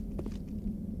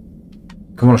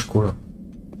 ¿Cómo lo oscuro?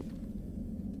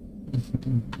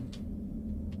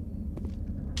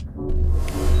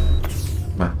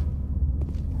 Va.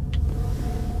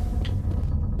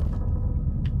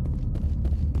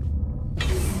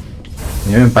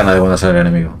 Ni me empana de cuando sale el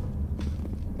enemigo.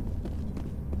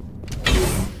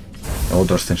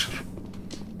 Otro ascensor.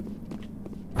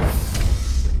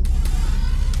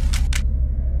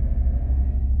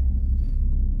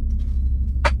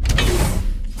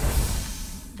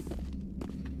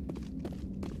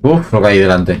 Uf, lo que hay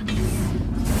delante.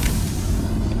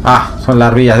 Ah, son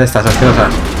larvillas de estas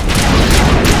asquerosas.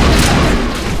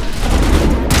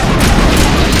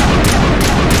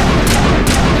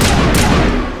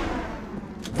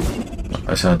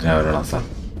 Eso no tenía que haberlo lanzado.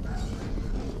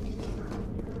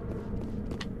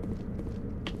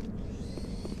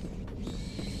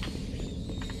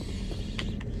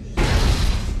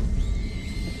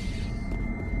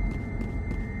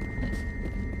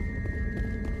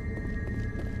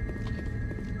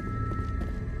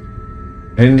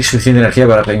 No hay ni suficiente energía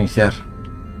para reiniciar.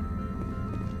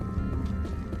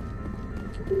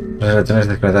 Las electrones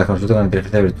desconectadas. Consulta con la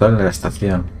inteligencia virtual de la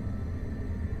estación.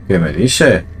 ¿Qué me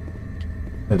dice?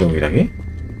 ¿Me tengo que ir aquí?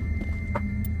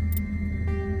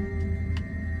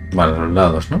 Vale, los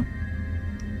lados, ¿no?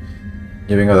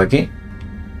 Yo vengo de aquí.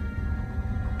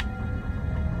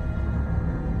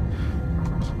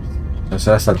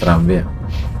 Eso hasta el tranvía.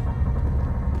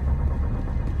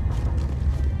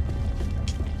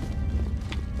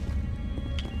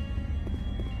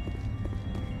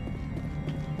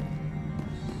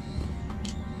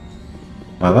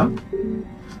 Nada.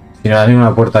 Si no hay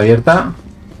ninguna puerta abierta,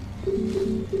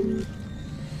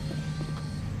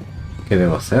 ¿qué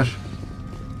debo hacer?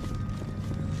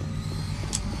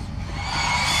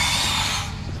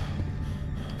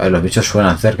 A ver, los bichos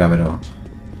suenan cerca, pero...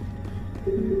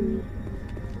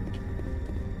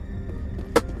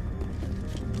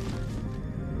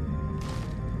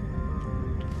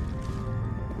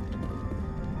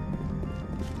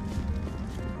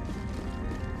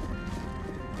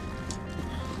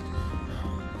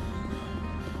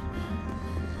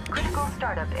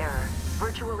 Startup error.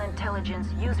 Virtual intelligence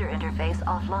user interface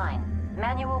offline.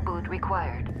 Manual boot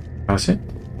required. ¿Ah, sí?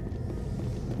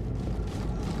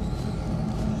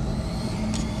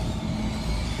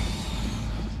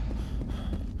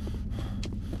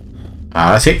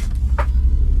 Ahora sí.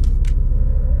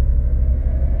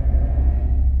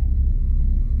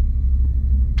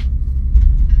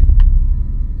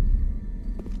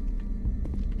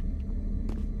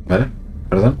 Vale,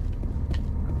 perdón.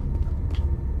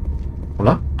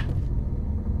 Hola.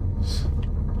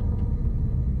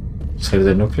 Salir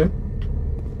del núcleo.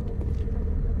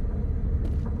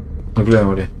 Núcleo de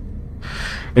memoria.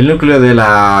 El núcleo de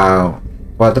la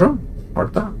 4,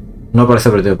 cuarta, no aparece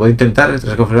operativo. Puede intentar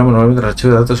transconfigurar manualmente el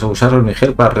archivo de datos o usar el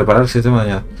Miguel para reparar el sistema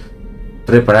dañado.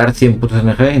 Reparar 100 puntos de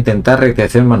energía e intentar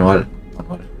reactivación manual.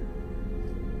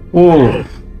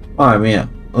 Madre mía,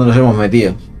 ¿dónde nos hemos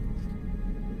metido?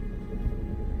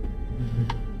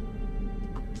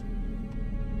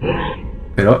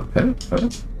 Pero.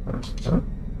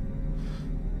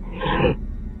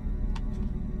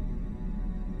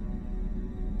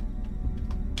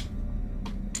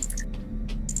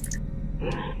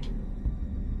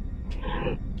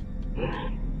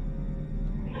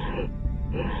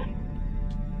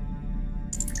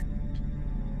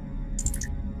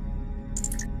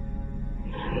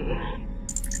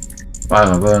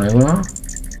 Vale, no puedo ninguno.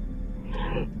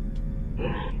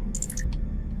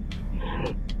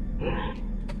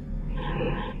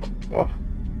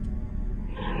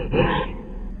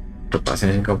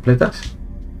 Reparaciones incompletas.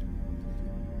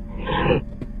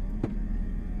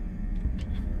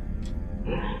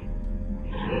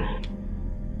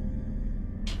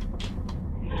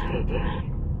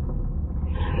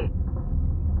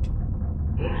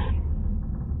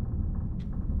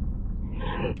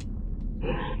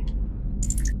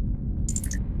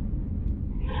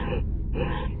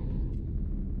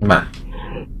 Vale.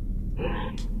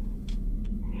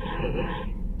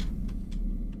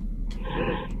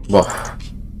 Buah.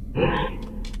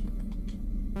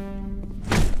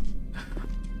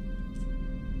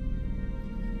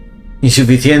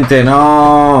 Insuficiente,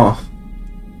 no.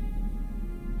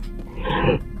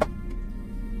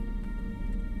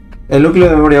 El núcleo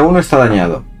de memoria 1 está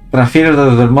dañado. Transfiere los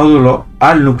datos del módulo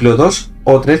al núcleo 2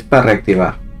 o 3 para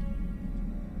reactivar.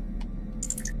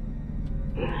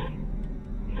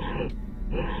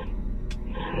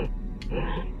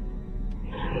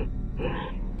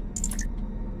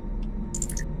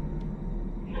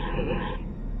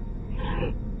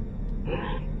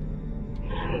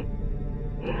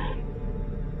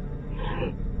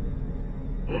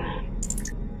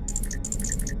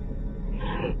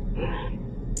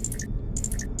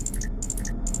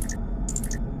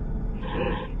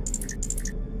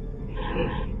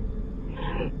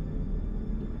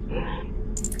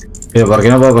 Pero ¿por qué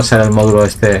no puedo pasar el módulo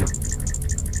este?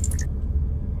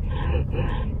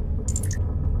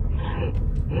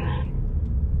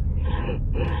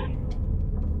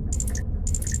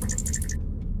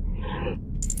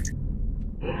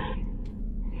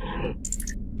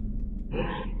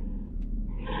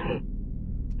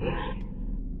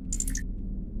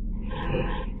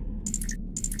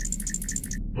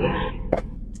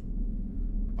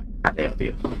 Jaleo,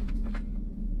 tío.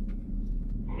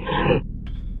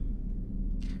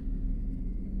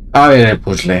 A ver el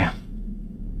puzzle.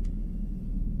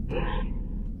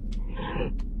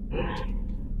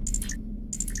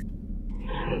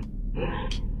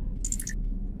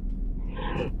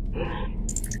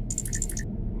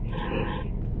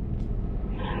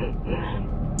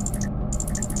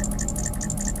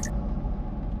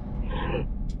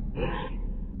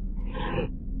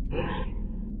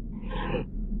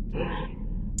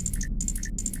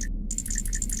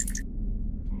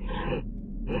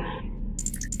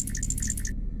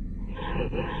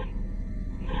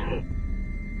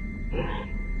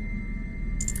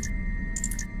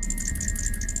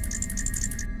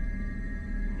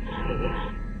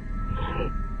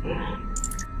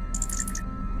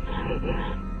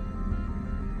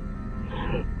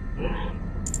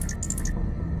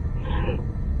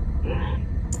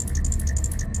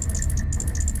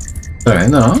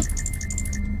 Tremendo, ¿no?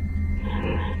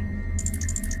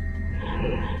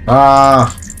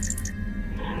 ¡Ah!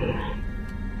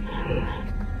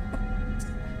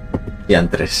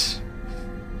 Diantres.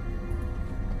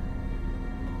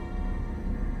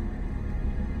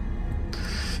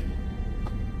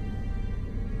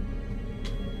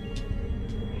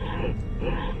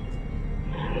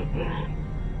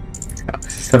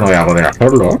 Esto no voy a poder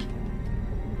hacerlo.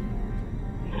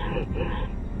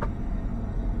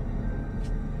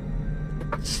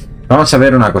 Vamos a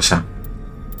ver una cosa.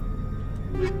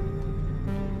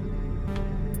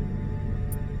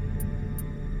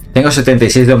 Tengo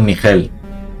 76 de Omnigel.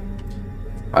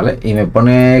 ¿Vale? Y me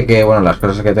pone que, bueno, las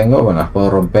cosas que tengo, bueno, las puedo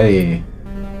romper y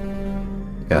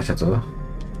quedarse todo.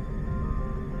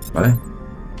 ¿Vale?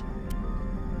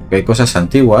 Que hay cosas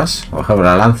antiguas. Por ejemplo,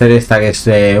 la Lancer esta que es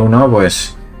de 1,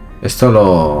 pues esto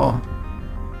lo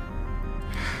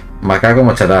marca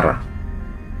como chatarra.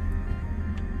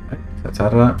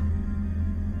 Chatarra.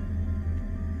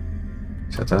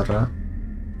 Chatarra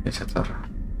y chatarra.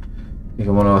 ¿Y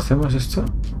cómo lo hacemos esto?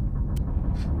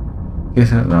 ¿Qué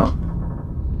es? No.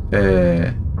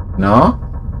 No.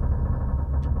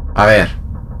 A ver.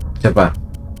 Sepa.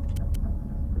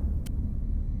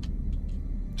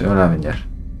 Se van a venir.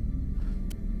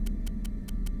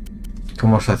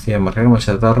 ¿Cómo se hacía? Marcar como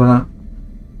chatarra.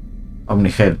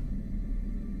 Omnigel.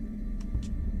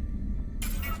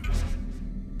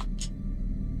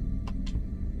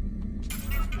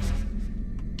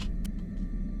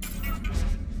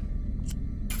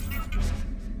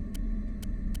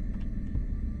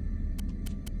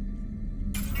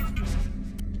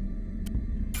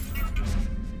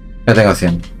 Ya tengo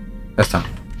 100. Ya está.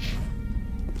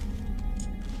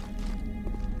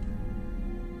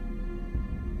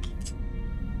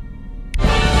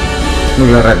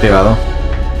 Núcleo reactivado.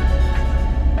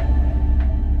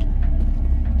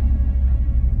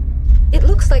 It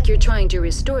looks like you're trying to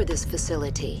restore this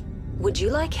facility. Would you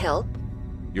like help?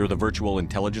 You're the virtual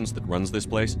intelligence that runs this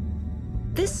place?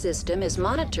 This system is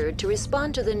monitored to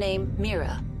respond to the name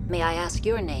Mira. May I ask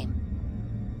your name?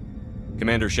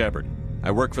 Commander Shepard. I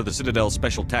work for the Citadel's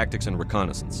Special Tactics and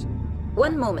Reconnaissance.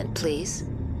 One moment, please.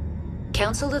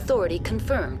 Council authority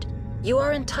confirmed. You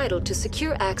are entitled to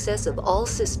secure access of all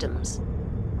systems.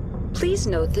 Please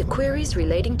note that queries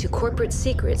relating to corporate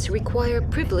secrets require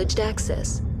privileged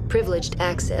access. Privileged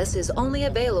access is only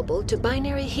available to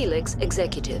binary helix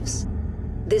executives.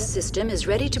 This system is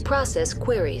ready to process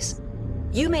queries.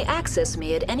 You may access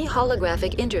me at any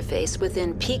holographic interface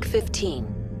within Peak 15.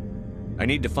 I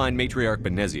need to find Matriarch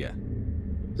Benezia.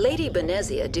 Lady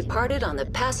Benezia departed on the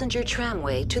passenger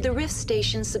tramway to the Rift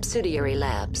Station subsidiary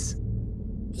labs.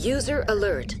 User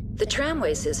alert. The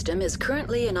tramway system is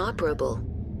currently inoperable.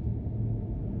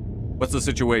 What's the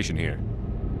situation here?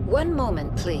 One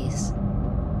moment, please.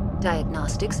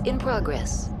 Diagnostics in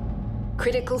progress.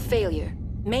 Critical failure.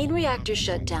 Main reactor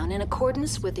shut down in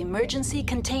accordance with emergency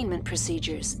containment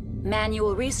procedures.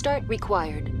 Manual restart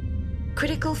required.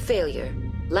 Critical failure.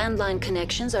 Landline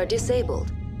connections are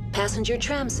disabled. Passenger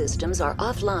tram systems are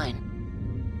offline.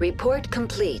 Report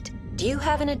complete. Do you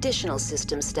have an additional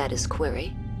system status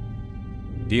query?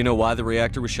 Do you know why the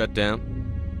reactor was shut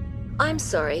down? I'm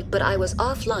sorry, but I was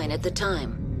offline at the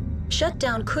time.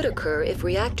 Shutdown could occur if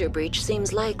reactor breach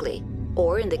seems likely,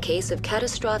 or in the case of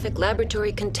catastrophic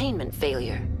laboratory containment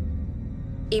failure.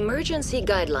 Emergency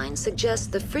guidelines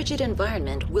suggest the frigid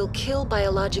environment will kill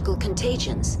biological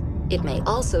contagions. It may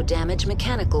also damage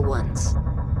mechanical ones.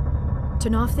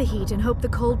 Turn off the heat and hope the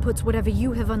cold puts whatever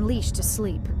you have unleashed to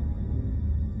sleep.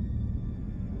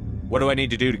 What do I need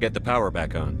to do to get the power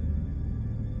back on?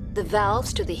 The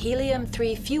valves to the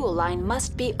helium-3 fuel line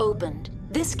must be opened.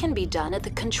 This can be done at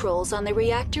the controls on the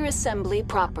reactor assembly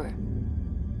proper.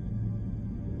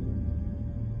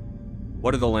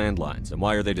 What are the landlines, and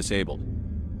why are they disabled?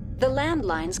 The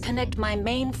landlines connect my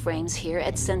mainframes here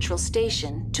at Central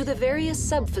Station to the various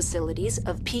sub-facilities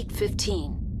of Peak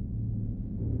 15.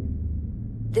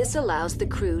 This allows the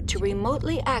crew to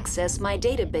remotely access my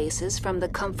databases from the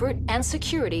comfort and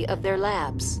security of their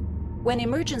labs. When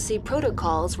emergency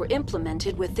protocols were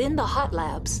implemented within the hot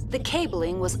labs, the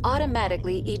cabling was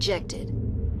automatically ejected.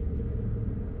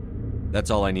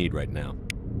 That's all I need right now.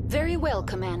 Very well,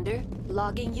 Commander.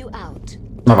 Logging you out.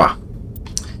 No va.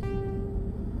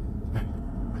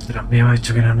 Había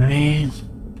dicho que eran ahí.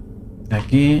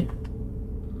 Aquí.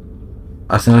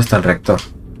 Hasta donde está el reactor.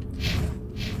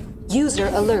 User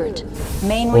alert.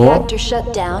 Main reactor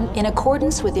shut down in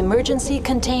accordance with emergency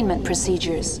containment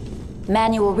procedures.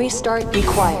 Manual restart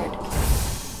required.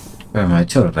 Pero me ha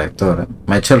hecho el reactor,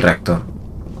 Me ha hecho el reactor.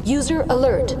 User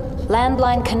alert.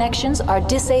 Landline connections are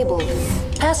disabled.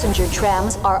 Passenger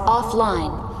trams are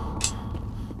offline.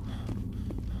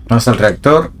 Vamos al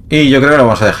reactor y yo creo que lo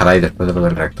vamos a dejar ahí después de lo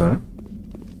del reactor,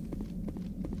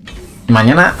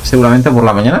 Mañana, seguramente por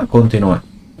la mañana, continúe.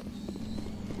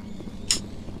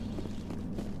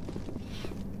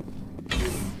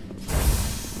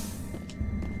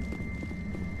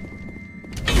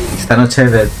 Esta noche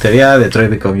de teoría de Detroit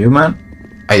Become Human.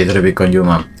 Hay Detroit Become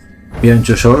Human. Beyond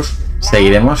Two Souls.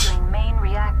 Seguiremos.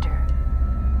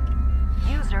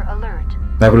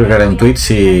 Voy a publicar un tweet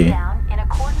si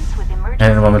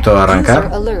en el momento de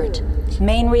arrancar.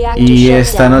 Y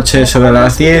esta noche sobre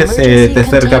las 10,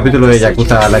 tercer capítulo de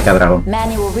Yakuza Laika Dragon.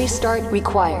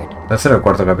 Tercer o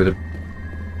cuarto capítulo.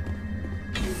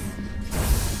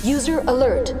 User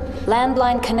alert.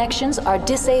 Landline connections are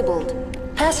disabled.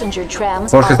 Passenger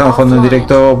trams Porque estamos jugando en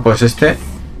directo, pues este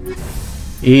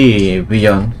y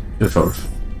Beyond Two Souls.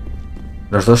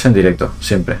 Los dos en directo,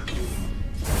 siempre.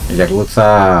 El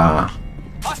Yakuza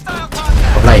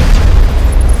Offline.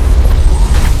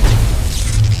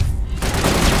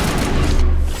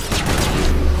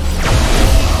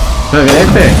 ¿Pero qué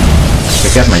este?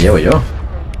 ¿Qué arma llevo yo?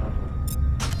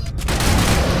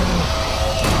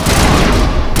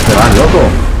 ¡Te vas, loco!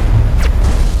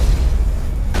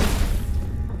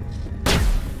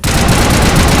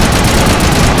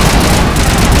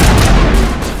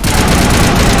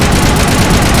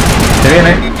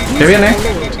 ¿Qué viene?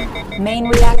 Main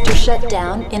reactor shut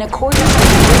down in accordance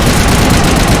with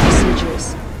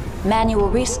procedures. Manual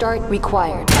restart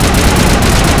required.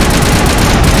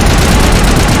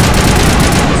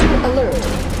 User alert.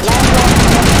 Landline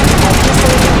connections are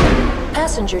disabled.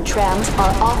 Passenger trams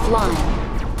are offline.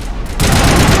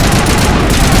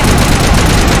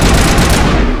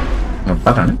 No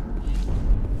paran,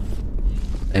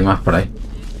 Hay más por ahí.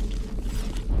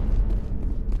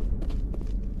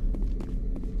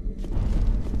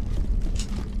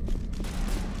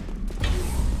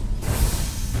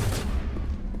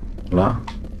 Hola.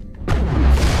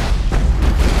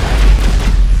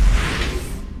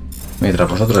 Mientras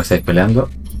vosotros estáis peleando,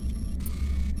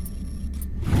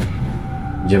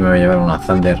 yo me voy a llevar una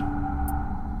Thunder.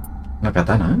 Una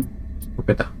katana,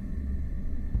 Escopeta.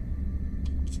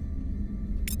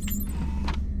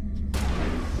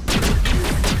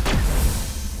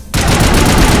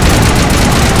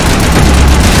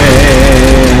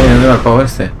 ¿Dónde va el pavo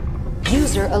este?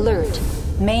 User alert.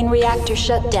 Main reactor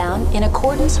shut down in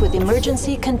accordance with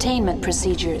emergency containment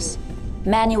procedures.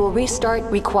 Manual restart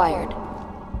required.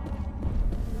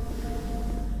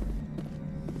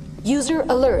 User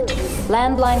alert.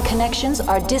 Landline connections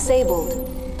are disabled.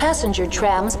 Passenger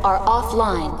trams are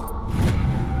offline.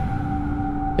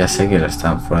 Ya sé que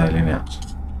están fuera de línea.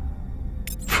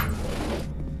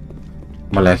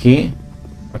 Vale, aquí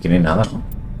no hay nada, ¿no?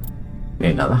 No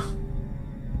hay nada.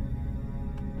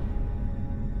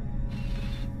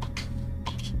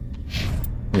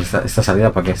 ¿Esta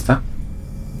salida para qué está?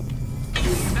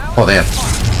 Joder.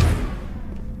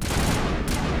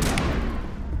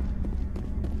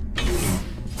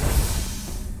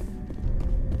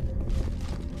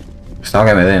 Estaba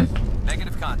que me den.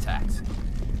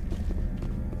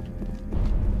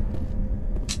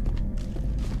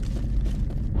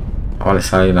 Ah, vale,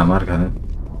 sale ahí la marca,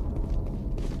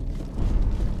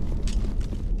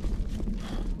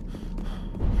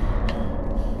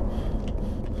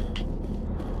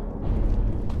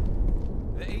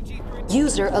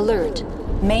 User alert.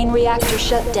 Main reactor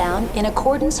shut down in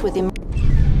accordance with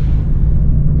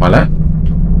Vale.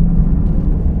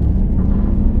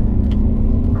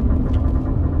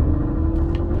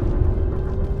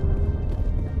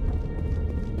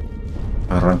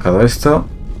 Arrancado esto.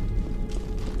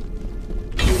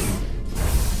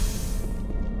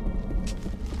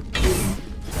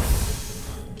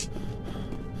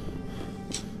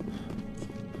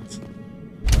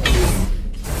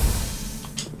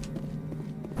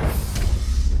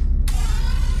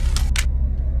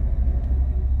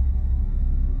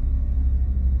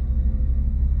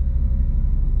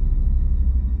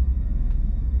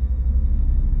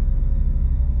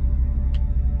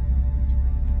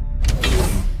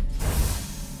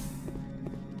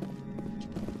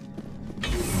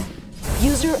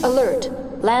 User alert.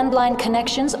 Landline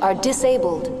connections are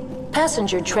disabled.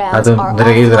 Passenger trams are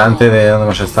tendré que ir delante de donde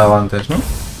hemos estado antes, ¿no?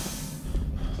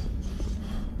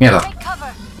 Mierda.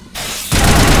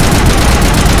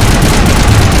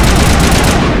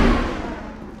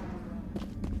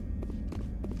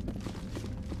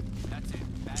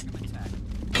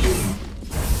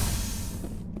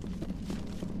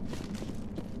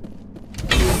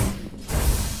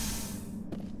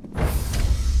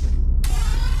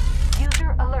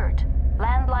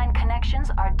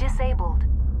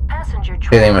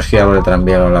 Tenemos que ir a por el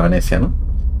tranvía o la Benezia, ¿no?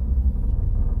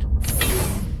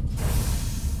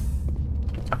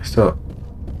 Esto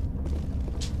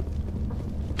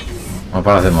no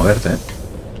paras de moverte, ¿eh?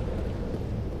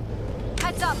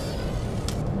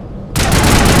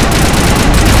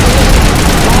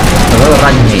 Todo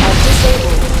Rañi.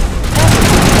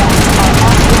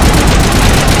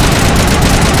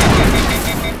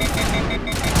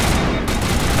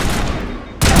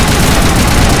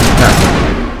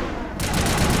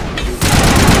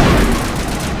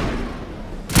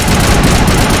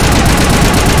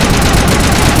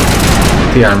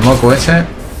 Tira el moco ese.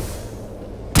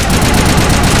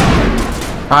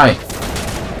 ¡Ay!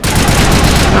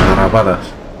 Las garrapatas.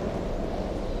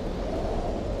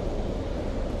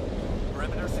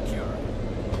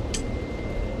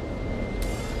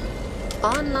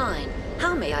 Online.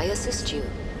 How may I assist you?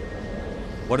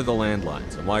 What are the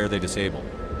landlines and why are they disabled?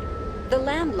 The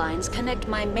landlines connect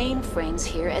my mainframes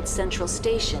here at Central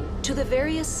Station to the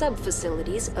various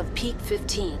sub-facilities of Peak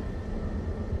 15.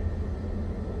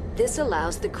 This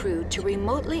allows the crew to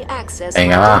remotely access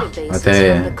databases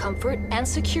from the comfort and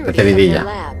security of their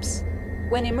labs.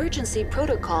 When emergency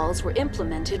protocols were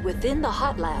implemented within the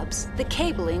hot labs, the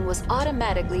cabling was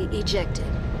automatically ejected.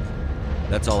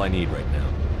 That's all I need right now.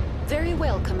 Very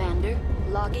well, Commander.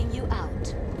 Logging you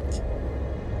out.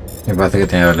 Me parece que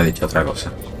tenía que haberle dicho otra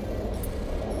cosa.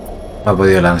 No ha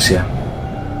podido la ansia.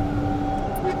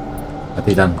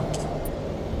 Capitán.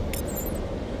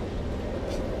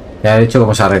 Ya he dicho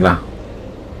cómo se arregla.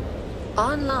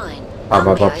 ¿No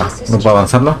puedo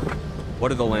avanzarlo?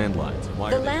 What are the landlines?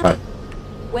 Why are they? Vale.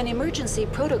 When emergency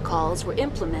protocols were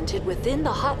implemented within the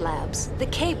hot labs, the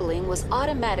cabling was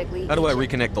automatically. How do I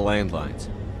reconnect the landlines?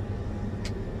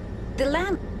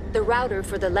 The router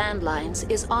for the landlines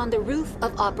is on the roof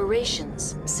of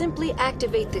operations. Simply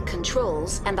activate the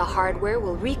controls and the hardware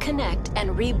will reconnect and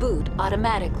reboot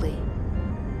automatically.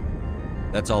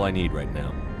 That's all I need right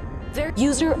now.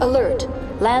 User alert.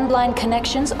 Landline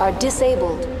connections are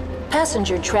disabled.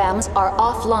 Passenger trams are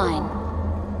offline.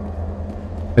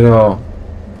 Pero...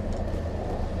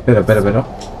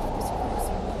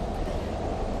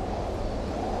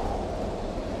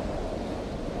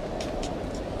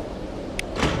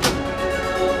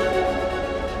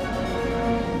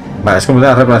 Vale, es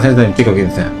completar las reparaciones de pico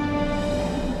 15.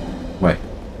 Bueno.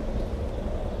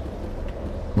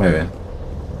 Muy bien.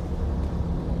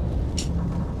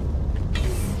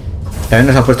 También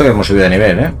nos ha puesto que hemos subido de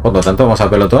nivel, ¿eh? Por lo tanto, vamos al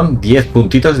pelotón. 10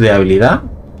 puntitos de habilidad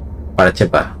para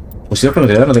chepar. Fusil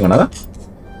francotirador no tengo nada.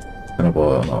 No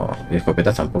puedo... No. Y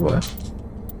escopetas tampoco, ¿eh?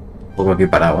 Un poco aquí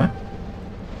parado, ¿eh?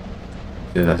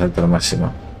 Quiero asalto lo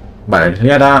máximo. Vale,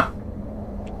 Liara.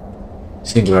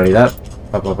 Singularidad.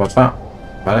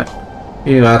 Vale.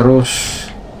 Y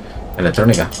Garrus.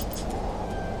 Electrónica.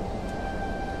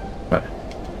 Vale.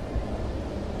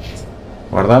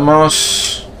 Guardamos.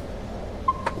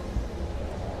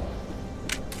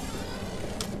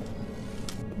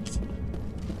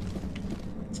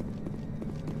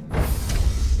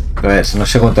 Pues no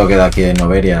sé cuánto queda aquí en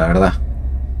Noveria, la verdad.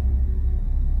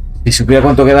 Si supiera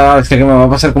cuánto queda, es que me va a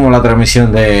pasar como la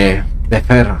transmisión de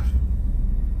Fer.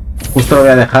 Justo lo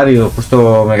voy a dejar y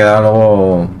justo me quedaba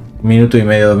luego 1 minuto y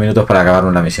medio, 2 minutos para acabar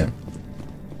una misión.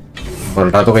 Por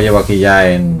el rato que llevo aquí ya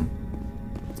en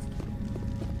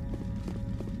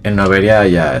Noveria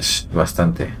ya es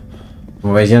bastante.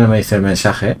 Como veis ya no me dice el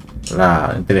mensaje.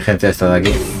 La inteligencia está de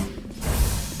aquí.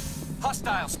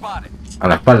 A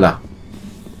la espalda.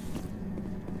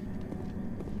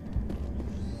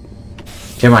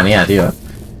 Qué manía, tío.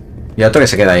 Y otro que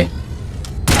se queda ahí.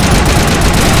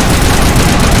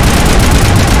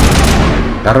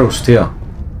 Garrus, tío.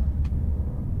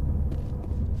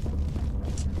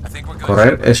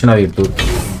 Correr es una virtud.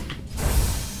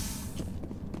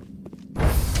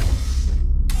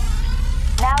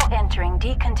 Now entering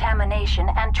decontamination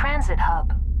and transit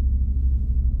hub.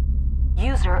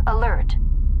 User alert.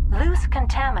 Loose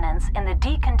contaminants in the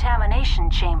decontamination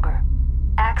chamber.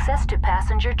 Access to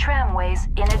passenger tramways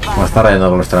in advance. Como está rayando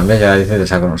con los tranvías, ya dice de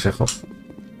saco consejo.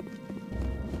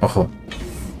 Ojo.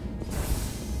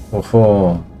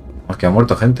 Ojo. Aquí ha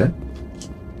muerto gente, ¿eh?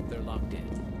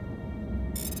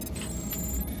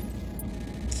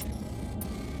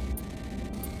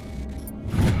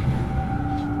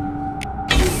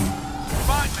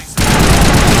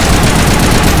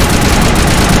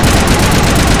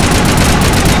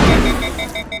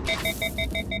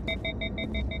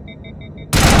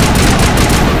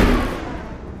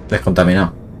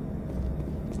 Descontaminado.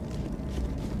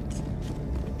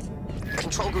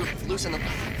 Control group, loosen them.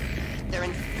 They're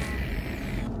in.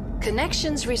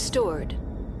 Connections restored.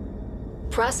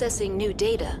 Processing new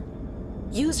data.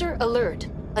 User alert.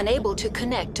 Unable to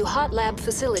connect to hot lab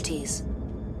facilities.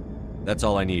 That's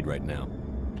all I need right now.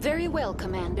 Very well,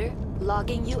 Commander.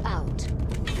 Logging you out.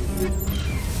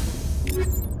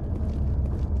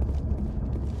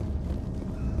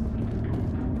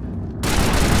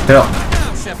 Pero...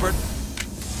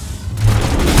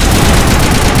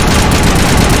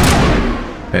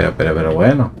 Pero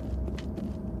bueno.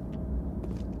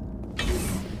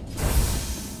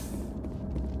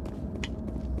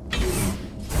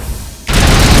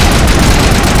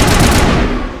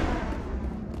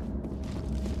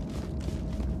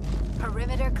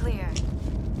 Perimeter clear.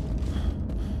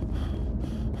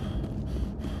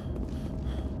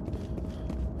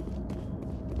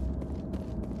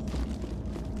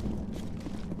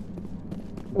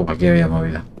 Aquí había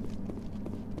movida.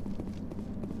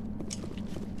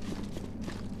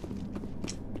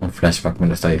 Un flashback me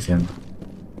lo está diciendo.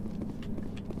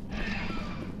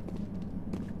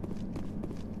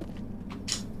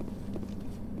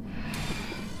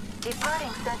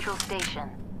 Departing Central Station.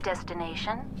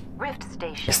 Destination, Rift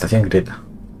Station. Estación Greta.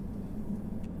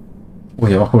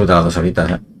 Uy, hemos completado las 2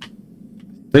 horitas,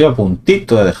 Estoy a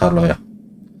puntito de dejarlo ya.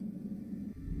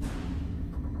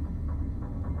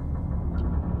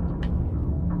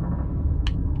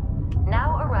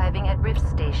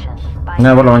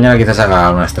 No, por la mañana quizás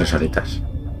haga unas 3 horitas.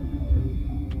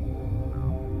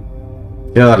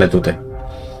 Quiero darle tute.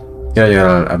 Quiero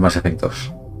llegar a más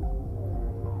efectos.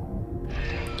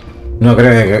 No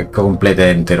creo que complete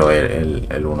entero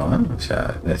el 1, O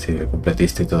sea, es decir,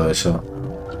 completista y todo eso.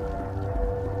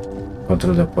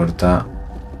 Control de puerta.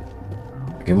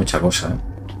 Aquí hay mucha cosa,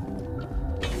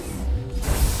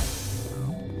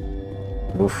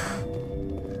 Uf.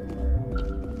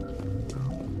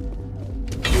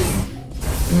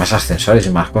 Y más ascensores y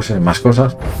más cosas,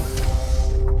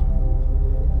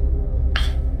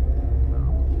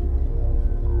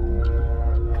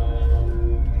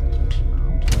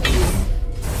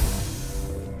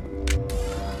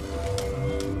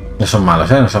 No son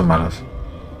malos, No son malos.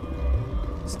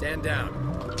 Stand down.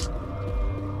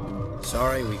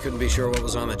 Sorry, we couldn't be sure what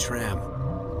was on the tram.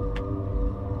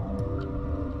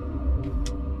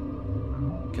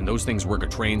 Can those things work a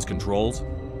train's controls?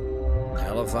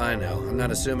 Hell if I know. I'm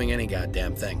not assuming any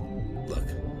goddamn thing. Look,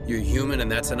 you're human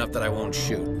and that's enough that I won't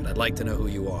shoot, but I'd like to know who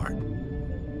you are.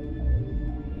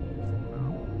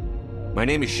 My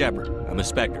name is Shepard. I'm a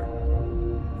Spectre.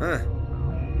 Huh.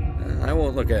 I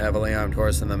won't look a heavily armed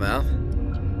horse in the mouth.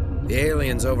 The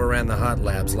aliens overran the hot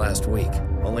labs last week.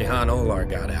 Only Han Olar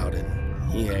got out,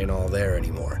 and he ain't all there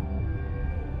anymore.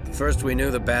 First we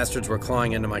knew the bastards were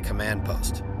clawing into my command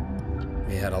post.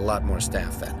 We had a lot more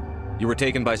staff then. You were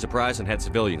taken by surprise and had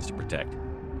civilians to protect.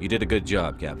 You did a good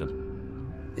job,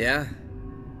 Captain. Yeah?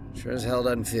 Sure as hell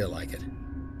doesn't feel like it.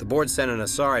 The board sent an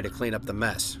Asari to clean up the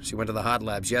mess. She went to the hot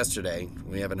labs yesterday.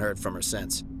 We haven't heard from her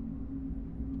since.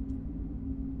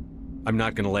 I'm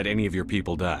not gonna let any of your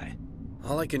people die.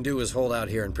 All I can do is hold out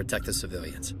here and protect the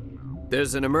civilians.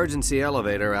 There's an emergency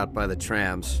elevator out by the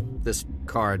trams. This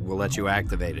card will let you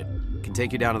activate it. It can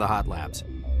take you down to the hot labs.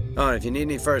 Oh, and if you need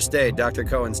any first aid, Dr.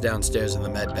 Cohen's downstairs in the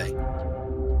med bay.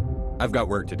 I've got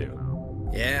work to do.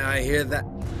 Yeah, I hear that.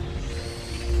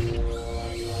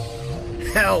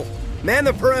 Hell! Man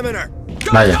the perimeter!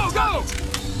 Go, Vaya. go, go!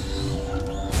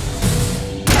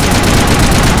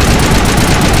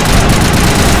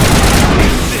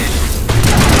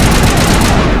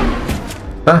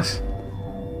 ¿Estás?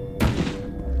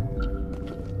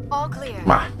 All clear.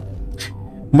 Vale.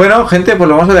 Bueno, gente, pues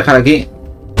lo vamos a dejar aquí.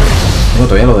 Tengo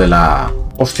todavía lo de la...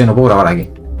 Hostia, no puedo grabar aquí.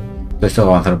 Entonces tengo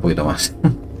que avanzar un poquito más.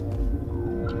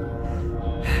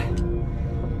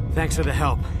 Thanks for the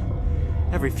help.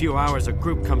 Every few hours a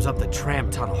group comes up the tram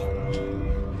tunnel.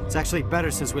 It's actually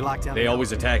better since we locked down. They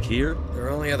always attack here? Their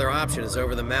only other option is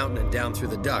over the mountain and down through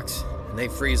the ducts. And they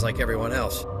freeze like everyone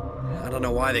else. I don't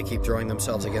know why they keep throwing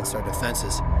themselves against our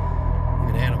defenses.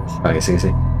 Even animals. Vale, que sí, que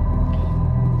sí.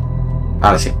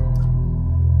 Ahora sí.